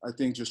I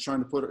think just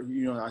trying to put,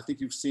 I think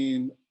you've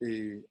seen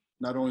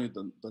not only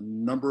the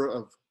number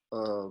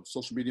of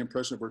social media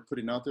impressions that we're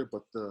putting out there,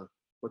 but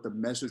the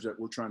message that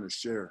we're trying to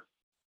share,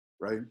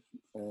 right?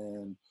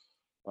 And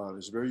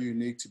it's very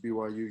unique to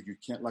BYU. You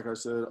can't, like I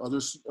said,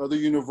 other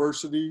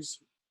universities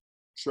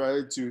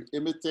try to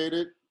imitate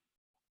it,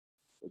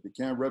 but they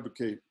can't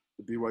replicate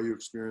the BYU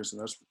experience,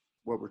 and that's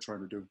what we're trying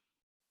to do.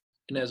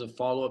 And as a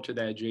follow-up to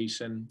that,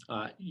 Jason,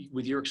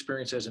 with your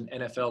experience as an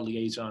NFL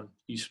liaison,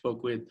 you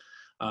spoke with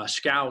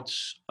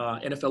scouts,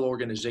 NFL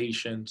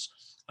organizations.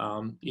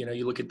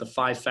 You look at the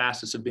 5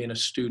 facets of being a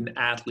student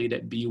athlete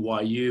at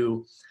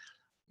BYU.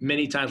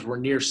 Many times we're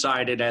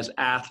nearsighted as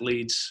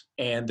athletes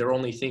and they're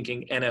only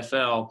thinking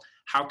NFL.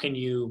 How can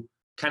you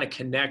kind of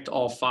connect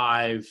all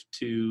 5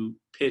 to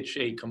pitch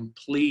a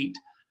complete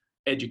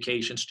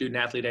education, student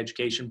athlete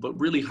education, but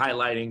really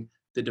highlighting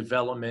the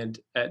development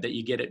that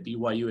you get at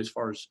BYU as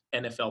far as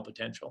NFL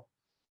potential?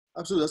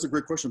 Absolutely. That's a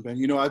great question, Ben.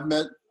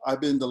 I've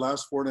been the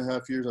last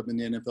 4.5 years, I've been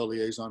the NFL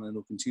liaison and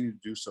will continue to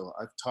do so.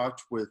 I've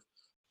talked with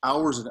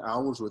hours and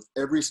hours with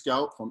every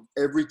scout from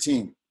every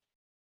team,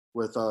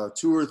 with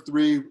 2 or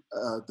 3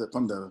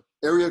 from the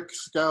area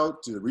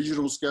scout to the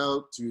regional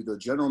scout to the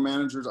general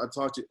managers. I've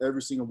talked to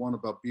every single one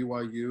about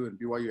BYU and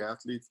BYU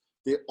athletes.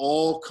 They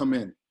all come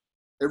in,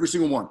 every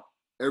single one,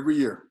 every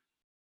year.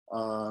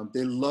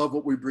 They love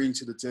what we bring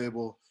to the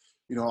table.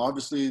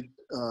 Obviously,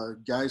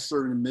 guys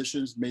serving in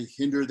missions may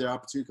hinder their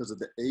opportunity because of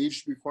the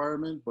age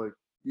requirement, but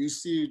you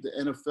see the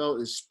NFL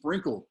is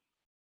sprinkled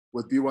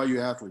with BYU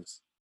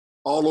athletes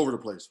all over the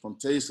place, from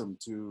Taysom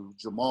to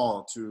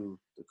Jamal to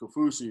the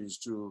Kafusis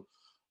to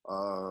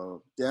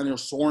Daniel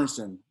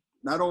Sorensen.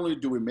 Not only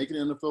do we make it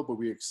in the NFL, but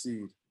we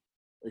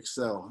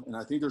excel. And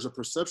I think there's a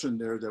perception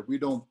there that we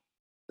don't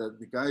that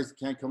the guys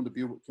can't come to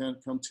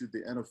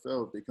the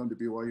NFL if they come to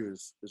BYU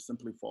is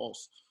simply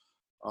false.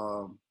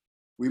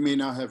 We may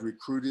not have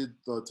recruited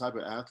the type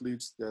of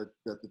athletes that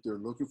they're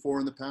looking for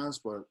in the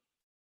past, but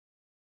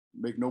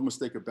make no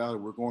mistake about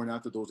it, we're going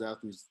after those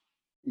athletes,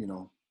 you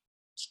know,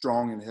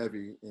 strong and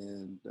heavy,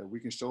 and we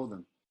can show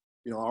them.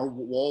 You know, our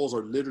walls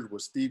are littered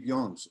with Steve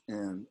Youngs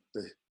and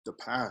the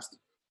past,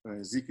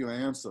 Ezekiel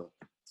Ansah,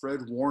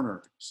 Fred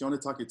Warner,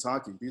 Sione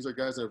Takitaki. These are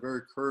guys that are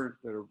very current,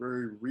 that are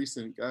very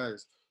recent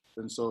guys.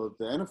 And so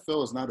the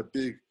NFL is not a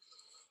big,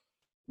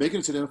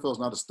 making it to the NFL is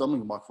not a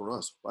stumbling block for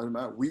us.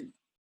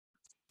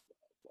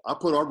 I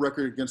put our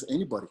record against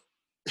anybody.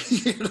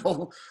 You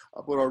know,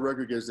 I put our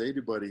record against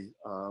anybody.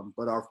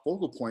 But our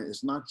focal point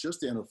is not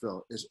just the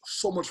NFL. It's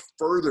so much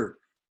further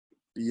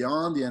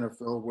beyond the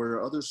NFL,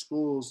 where other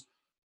schools,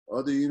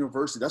 other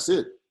universities, that's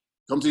it.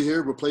 Come to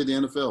here, we'll play the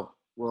NFL.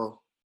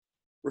 Well,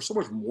 we're so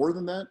much more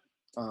than that.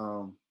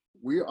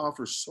 We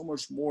offer so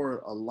much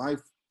more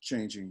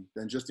life-changing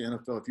than just the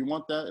NFL. If you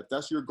want that, if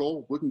that's your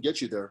goal, we can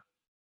get you there.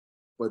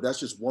 But that's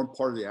just one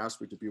part of the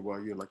aspect of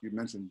BYU. Like you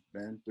mentioned,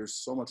 man, there's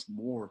so much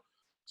more.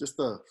 Just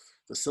the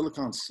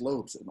Silicon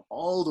Slopes and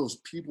all those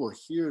people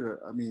here.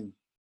 I mean,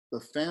 the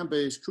fan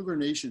base, Cougar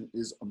Nation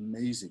is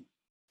amazing.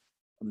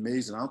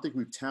 Amazing. I don't think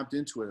we've tapped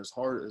into it as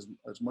hard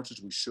as much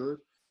as we should.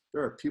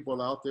 There are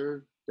people out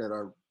there that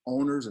are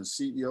owners and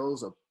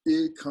CEOs of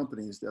big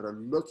companies that are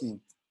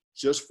looking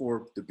just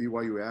for the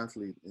BYU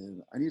athlete.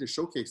 And I need to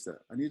showcase that.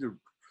 I need to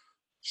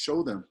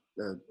show them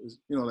that,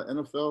 you know, the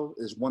NFL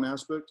is one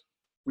aspect.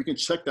 We can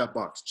check that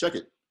box, check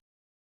it.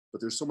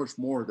 But there's so much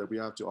more that we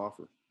have to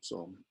offer.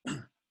 So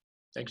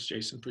thanks,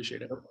 Jason.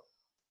 Appreciate it.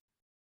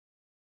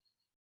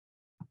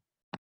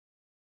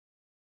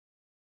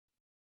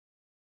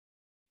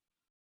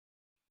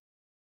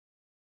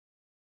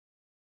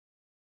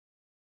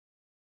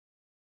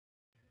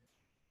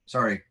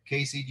 Sorry,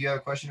 Casey, do you have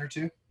a question or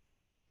two?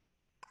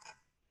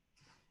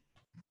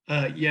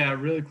 Yeah,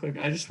 really quick.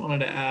 I just wanted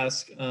to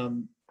ask,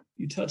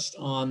 you touched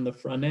on the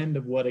front end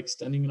of what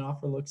extending an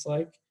offer looks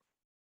like.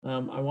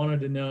 I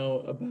wanted to know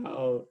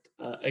about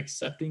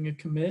accepting a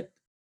commit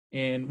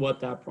and what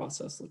that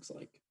process looks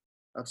like.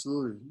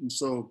 Absolutely. And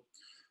so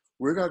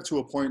we got to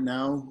a point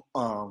now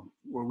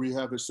where we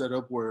have it set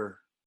up where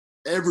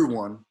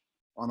everyone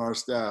on our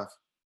staff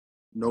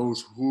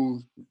knows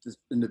who this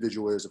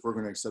individual is if we're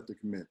going to accept the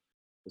commit.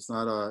 It's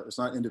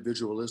not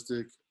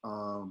individualistic.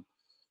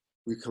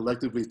 We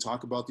collectively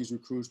talk about these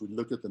recruits. We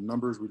look at the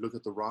numbers. We look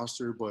at the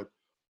roster. But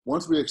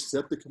once we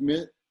accept the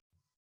commit,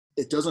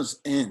 it doesn't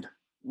end.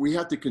 We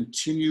have to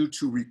continue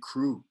to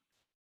recruit.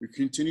 We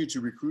continue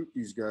to recruit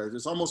these guys.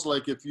 It's almost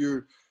like if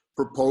you're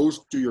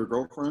proposed to your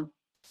girlfriend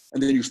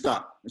and then you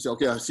stop and say,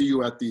 okay, I'll see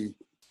you at the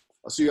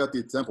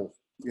temple.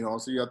 You know, I'll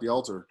see you at the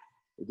altar.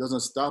 It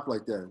doesn't stop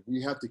like that.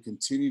 We have to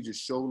continue to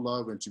show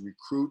love and to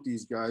recruit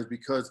these guys,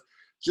 because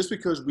just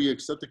because we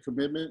accept the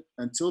commitment,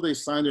 until they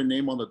sign their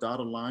name on the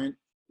dotted line,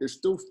 it's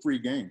still free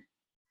game.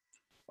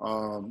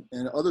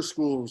 And other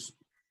schools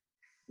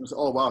say,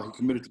 oh, wow, he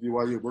committed to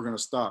BYU, we're going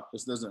to stop.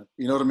 This doesn't,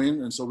 you know what I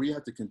mean? And so we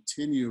have to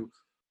continue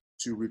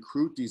to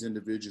recruit these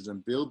individuals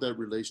and build that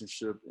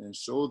relationship and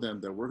show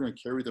them that we're going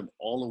to carry them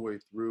all the way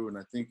through. And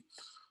I think,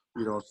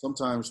 you know,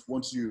 sometimes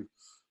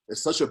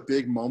it's such a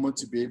big moment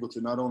to be able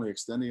to not only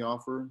extend the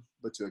offer,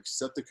 but to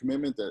accept the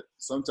commitment, that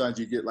sometimes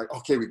you get like,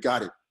 okay, we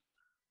got it.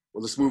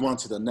 Well, let's move on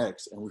to the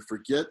next. And we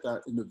forget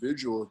that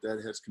individual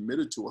that has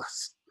committed to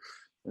us.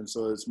 And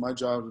so it's my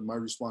job and my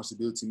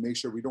responsibility to make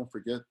sure we don't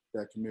forget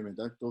that commitment,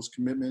 those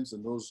commitments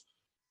and those,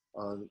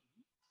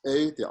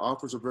 the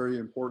offers are very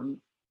important,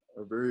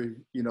 are very,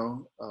 you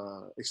know,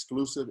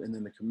 exclusive, and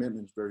then the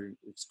commitment is very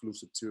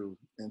exclusive too.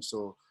 And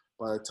so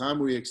by the time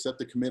we accept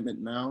the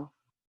commitment now,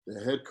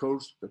 the head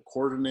coach, the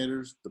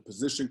coordinators, the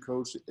position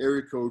coach, the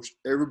area coach,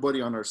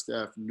 everybody on our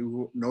staff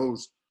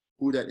knows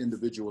who that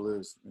individual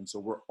is. And so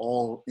we're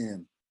all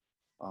in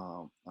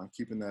on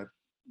keeping that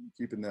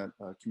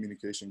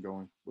communication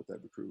going with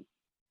that recruit.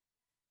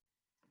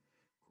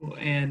 Cool.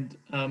 And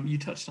you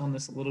touched on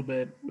this a little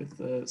bit with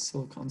the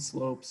Silicon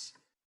Slopes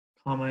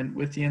comment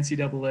with the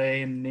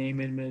NCAA and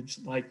name, image,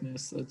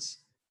 likeness.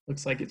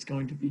 Looks like it's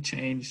going to be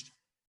changed.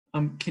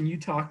 Can you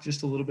talk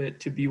just a little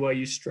bit to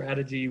BYU's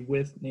strategy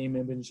with name,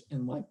 image,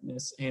 and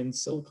likeness and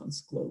Silicon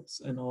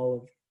Slopes and all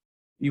of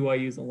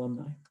BYU's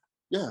alumni?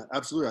 Yeah,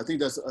 absolutely. I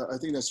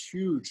think that's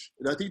huge.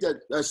 And I think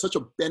that's such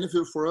a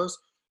benefit for us,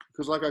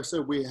 because like I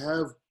said, we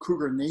have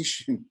Cougar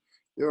Nation.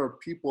 There are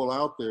people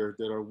out there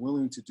that are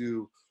willing to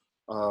do,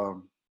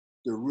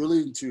 they're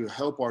willing to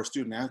help our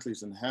student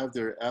athletes and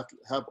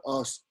have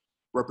us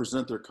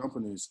represent their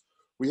companies.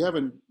 We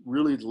haven't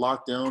really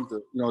locked down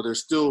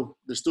there's still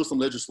some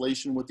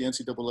legislation with the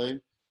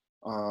NCAA.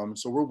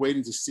 So we're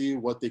waiting to see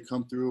what they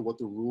come through, what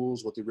the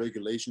rules, what the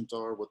regulations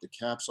are, what the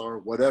caps are,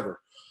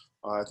 whatever.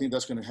 I think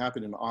that's going to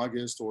happen in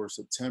August or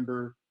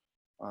September.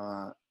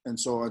 And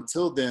so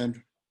until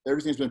then,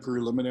 everything's been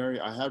preliminary.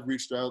 I have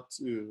reached out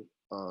to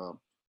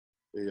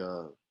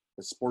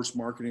a sports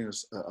marketing,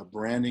 a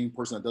branding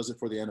person that does it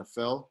for the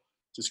NFL.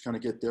 just kind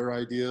of get their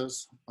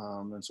ideas.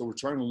 And so we're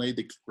trying to lay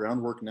the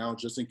groundwork now,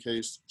 just in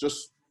case,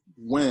 just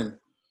when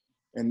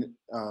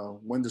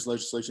this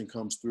legislation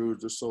comes through,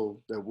 just so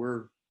that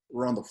we're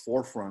on the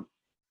forefront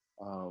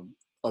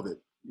of it,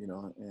 you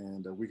know,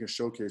 and we can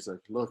showcase like,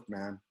 look,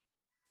 man,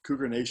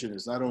 Cougar Nation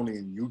is not only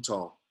in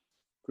Utah,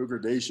 Cougar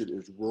Nation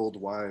is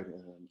worldwide,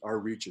 and our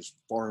reach is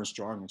far and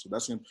strong. And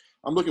so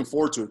I'm looking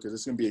forward to it, because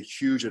it's going to be a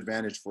huge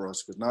advantage for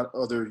us, because not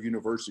other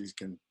universities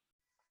can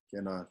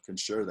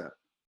share that,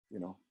 you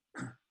know.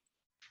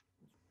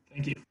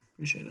 Thank you.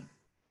 Appreciate it.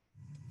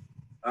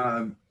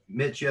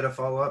 Mitch, you had a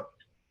follow-up?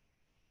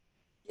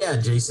 Yeah,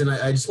 Jason,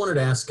 I just wanted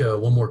to ask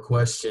one more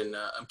question.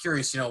 I'm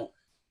curious, you know,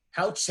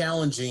 how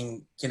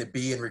challenging can it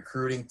be in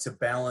recruiting to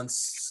balance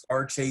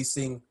star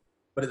chasing,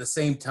 but at the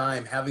same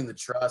time having the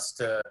trust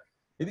to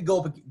maybe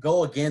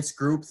go against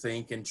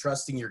groupthink and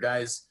trusting your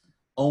guys'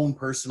 own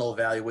personal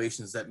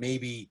evaluations that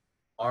maybe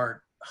aren't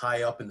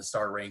high up in the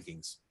star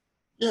rankings?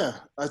 Yeah,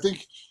 I think,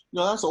 you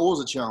know, that's always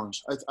a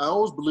challenge. I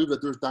always believe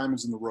that there's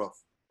diamonds in the rough,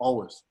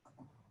 always.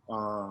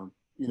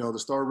 You know, the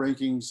star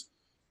rankings,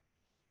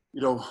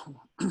 you know,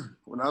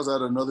 when I was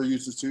at another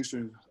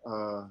institution,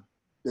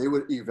 they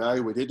would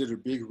evaluate. They did a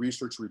big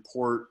research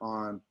report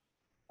on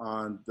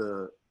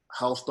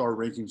how star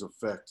rankings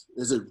affect.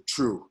 Is it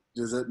true?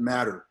 Does it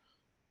matter?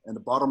 And the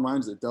bottom line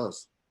is it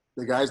does.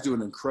 The guys do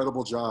an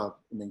incredible job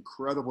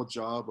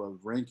of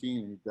ranking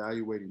and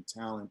evaluating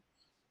talent.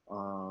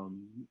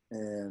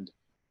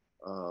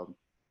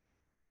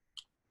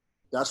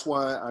 That's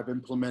why I've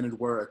implemented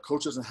where a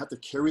coach doesn't have to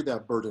carry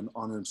that burden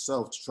on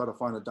himself to try to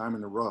find a diamond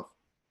in the rough.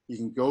 You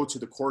can go to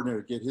the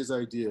coordinator, get his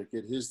idea,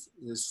 get his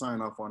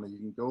sign off on it. You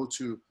can go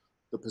to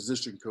the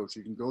position coach.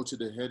 You can go to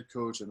the head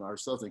coach and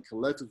ourselves, and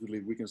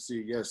collectively we can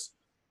see, yes,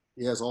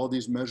 he has all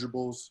these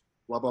measurables,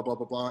 blah, blah, blah,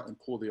 blah, blah, and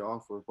pull the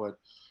offer. But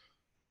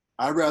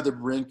I'd rather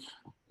bring,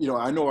 you know,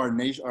 I know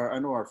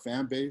our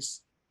fan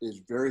base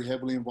is very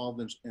heavily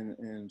involved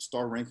in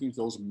star rankings.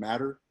 Those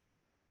matter.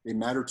 They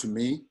matter to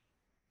me.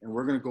 And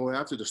we're going to go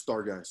after the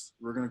star guys.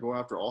 We're going to go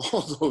after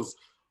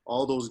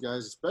all those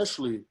guys,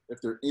 especially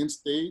if they're in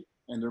state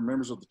and they're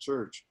members of the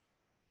church.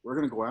 We're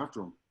going to go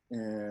after them.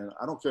 And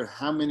I don't care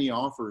how many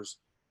offers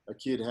a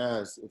kid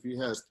has. If he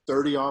has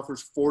 30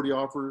 offers, 40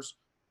 offers,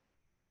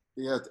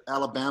 he has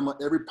Alabama,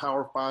 every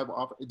Power 5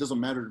 offer, it doesn't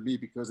matter to me,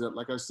 because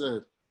like I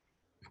said,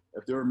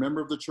 if they're a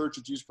member of the Church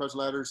of Jesus Christ of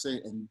Latter-day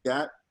Saints, and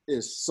that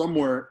is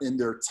somewhere in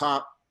their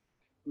top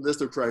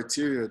list of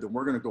criteria, then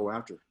we're going to go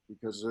after,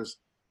 because there's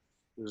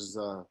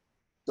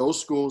those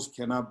schools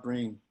cannot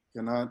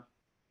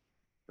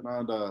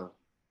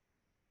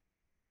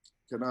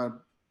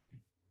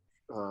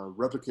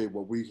replicate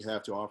what we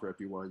have to offer at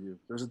BYU.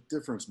 There's a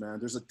difference, man.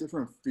 There's a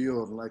different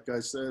feel. And like I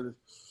said,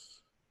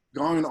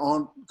 going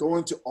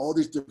to all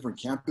these different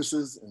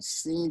campuses and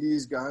seeing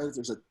these guys,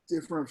 there's a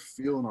different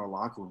feel in our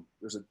locker room.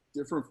 There's a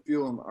different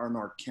feel on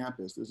our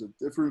campus. There's a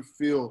different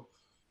feel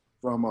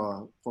from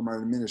our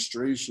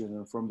administration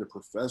and from the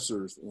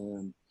professors.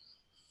 And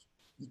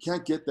you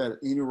can't get that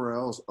anywhere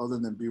else other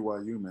than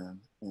BYU,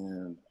 man.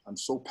 And I'm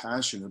so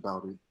passionate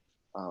about it.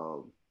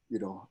 You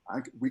know,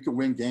 we can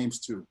win games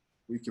too.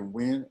 We can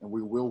win, and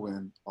we will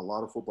win a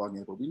lot of football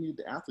games. But we need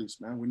the athletes,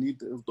 man. We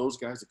need those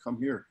guys to come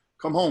here,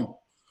 come home,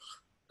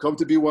 come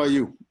to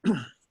BYU.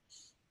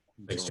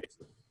 Thanks,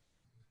 Jason.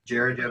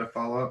 Jared, you had a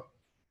follow-up?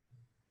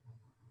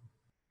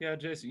 Yeah,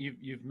 Jason,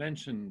 you've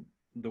mentioned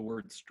the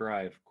word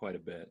strive quite a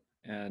bit.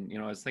 And, you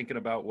know, I was thinking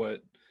about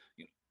what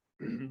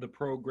the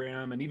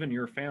program and even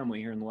your family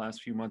here in the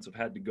last few months have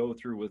had to go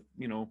through with,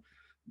 you know,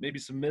 maybe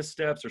some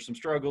missteps or some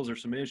struggles or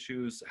some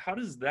issues. How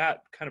does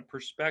that kind of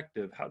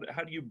perspective, how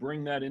do you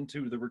bring that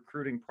into the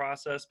recruiting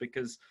process?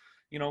 Because,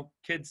 you know,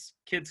 kids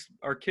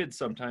are kids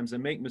sometimes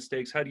and make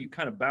mistakes. How do you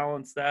kind of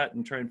balance that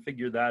and try and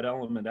figure that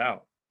element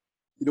out?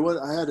 You know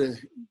what?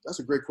 That's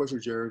a great question,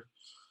 Jared.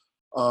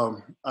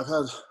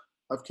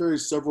 I've carried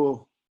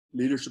several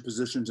leadership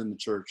positions in the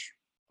church,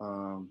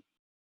 from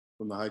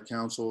the High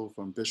Council,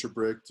 from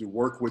bishopric, to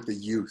work with the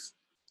youth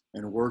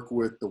and work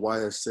with the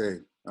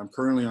YSA. I'm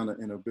currently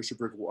in a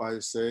bishopric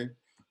YSA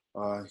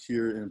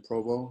here in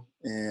Provo,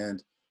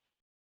 and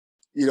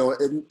you know,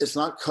 it's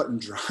not cut and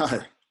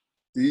dry.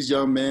 These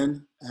young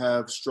men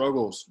have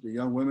struggles. The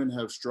young women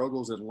have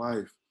struggles in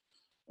life,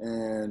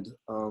 and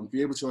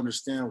be able to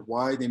understand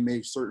why they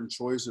make certain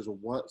choices or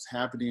what's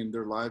happening in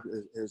their life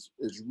is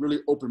really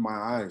opened my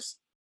eyes.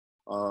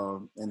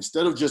 And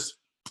instead of just,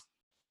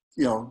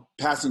 you know,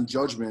 passing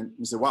judgment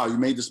and say, wow, you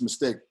made this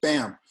mistake,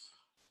 bam.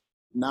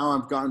 Now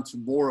I've gotten to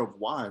more of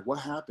why, what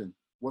happened,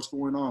 what's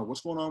going on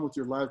with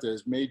your life that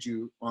has made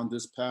you on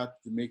this path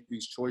to make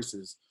these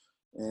choices.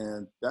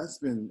 And that's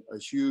been a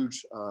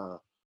huge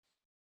part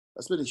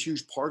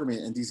of me.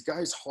 And these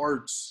guys'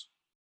 hearts,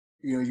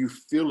 you know, you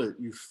feel it,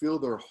 you feel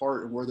their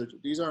heart, and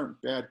these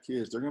aren't bad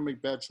kids. They're going to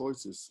make bad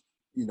choices,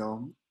 you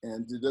know,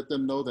 and to let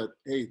them know that,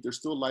 hey, there's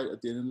still light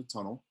at the end of the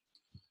tunnel.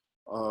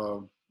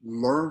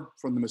 Learn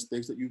from the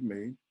mistakes that you've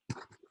made,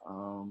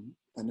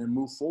 and then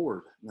move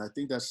forward. And I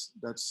think that's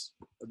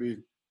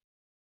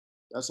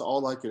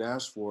all I could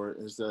ask for,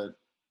 is that,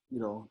 you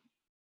know,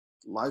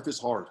 life is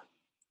hard.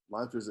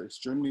 Life is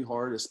extremely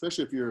hard,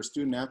 especially if you're a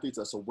student athlete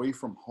that's away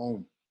from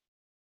home,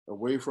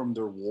 away from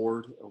their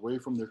ward, away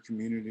from their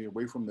community,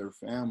 away from their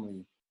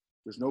family.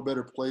 There's no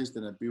better place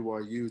than at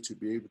BYU to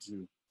be able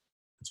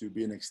to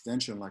be an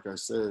extension, like I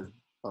said,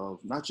 of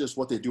not just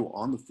what they do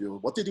on the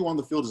field. What they do on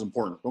the field is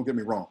important, don't get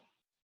me wrong.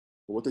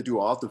 But what they do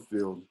off the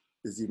field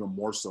is even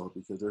more so,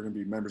 because they're going to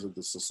be members of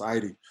the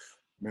society,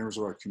 members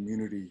of our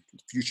community,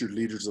 future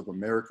leaders of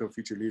America,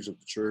 future leaders of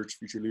the church,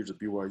 future leaders of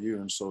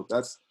BYU. And so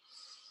that's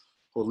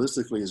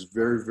holistically is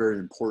very, very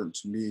important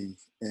to me.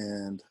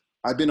 And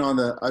I've been on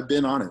it. I've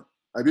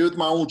been with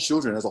my own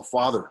children as a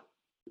father,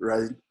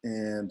 right?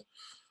 And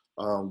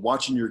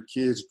watching your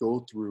kids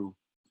go through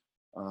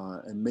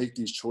and make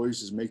these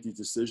choices, make these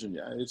decisions.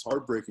 Yeah, it's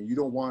heartbreaking. You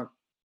don't want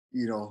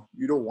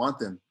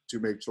them to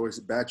make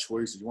bad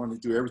choices. You want to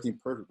do everything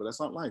perfect, but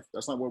that's not life.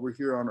 That's not what we're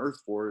here on earth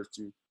for, is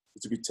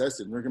to be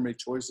tested. And we're going to make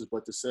choices,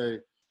 but to say,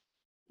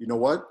 you know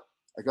what?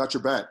 I got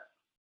your back.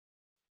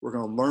 We're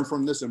going to learn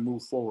from this and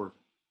move forward.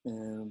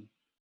 And,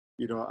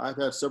 I've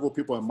had several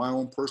people in my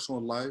own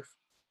personal life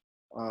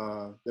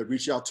that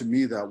reach out to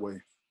me that way.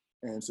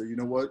 And so, you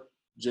know what,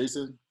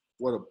 Jason,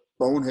 what a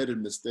boneheaded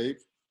mistake,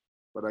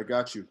 but I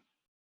got you.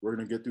 We're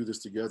going to get through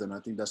this together. And I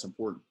think that's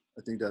important.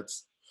 I think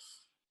that's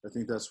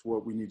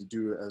what we need to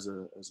do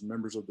as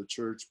members of the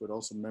church, but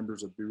also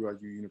members of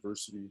BYU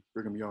University,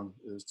 Brigham Young,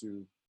 is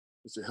to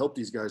help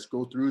these guys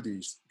go through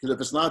these. Because if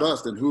it's not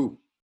us, then who,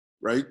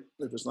 right?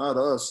 If it's not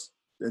us,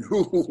 then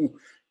who?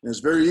 And it's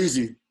very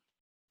easy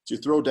to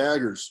throw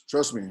daggers,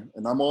 trust me.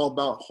 And I'm all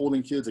about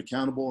holding kids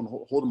accountable and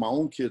holding my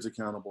own kids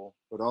accountable,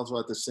 but also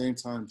at the same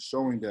time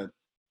showing that,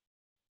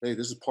 hey,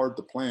 this is part of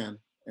the plan,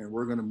 and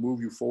we're going to move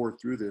you forward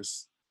through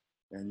this,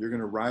 and you're going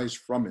to rise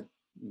from it.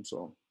 And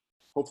so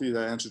hopefully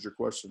that answers your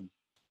question.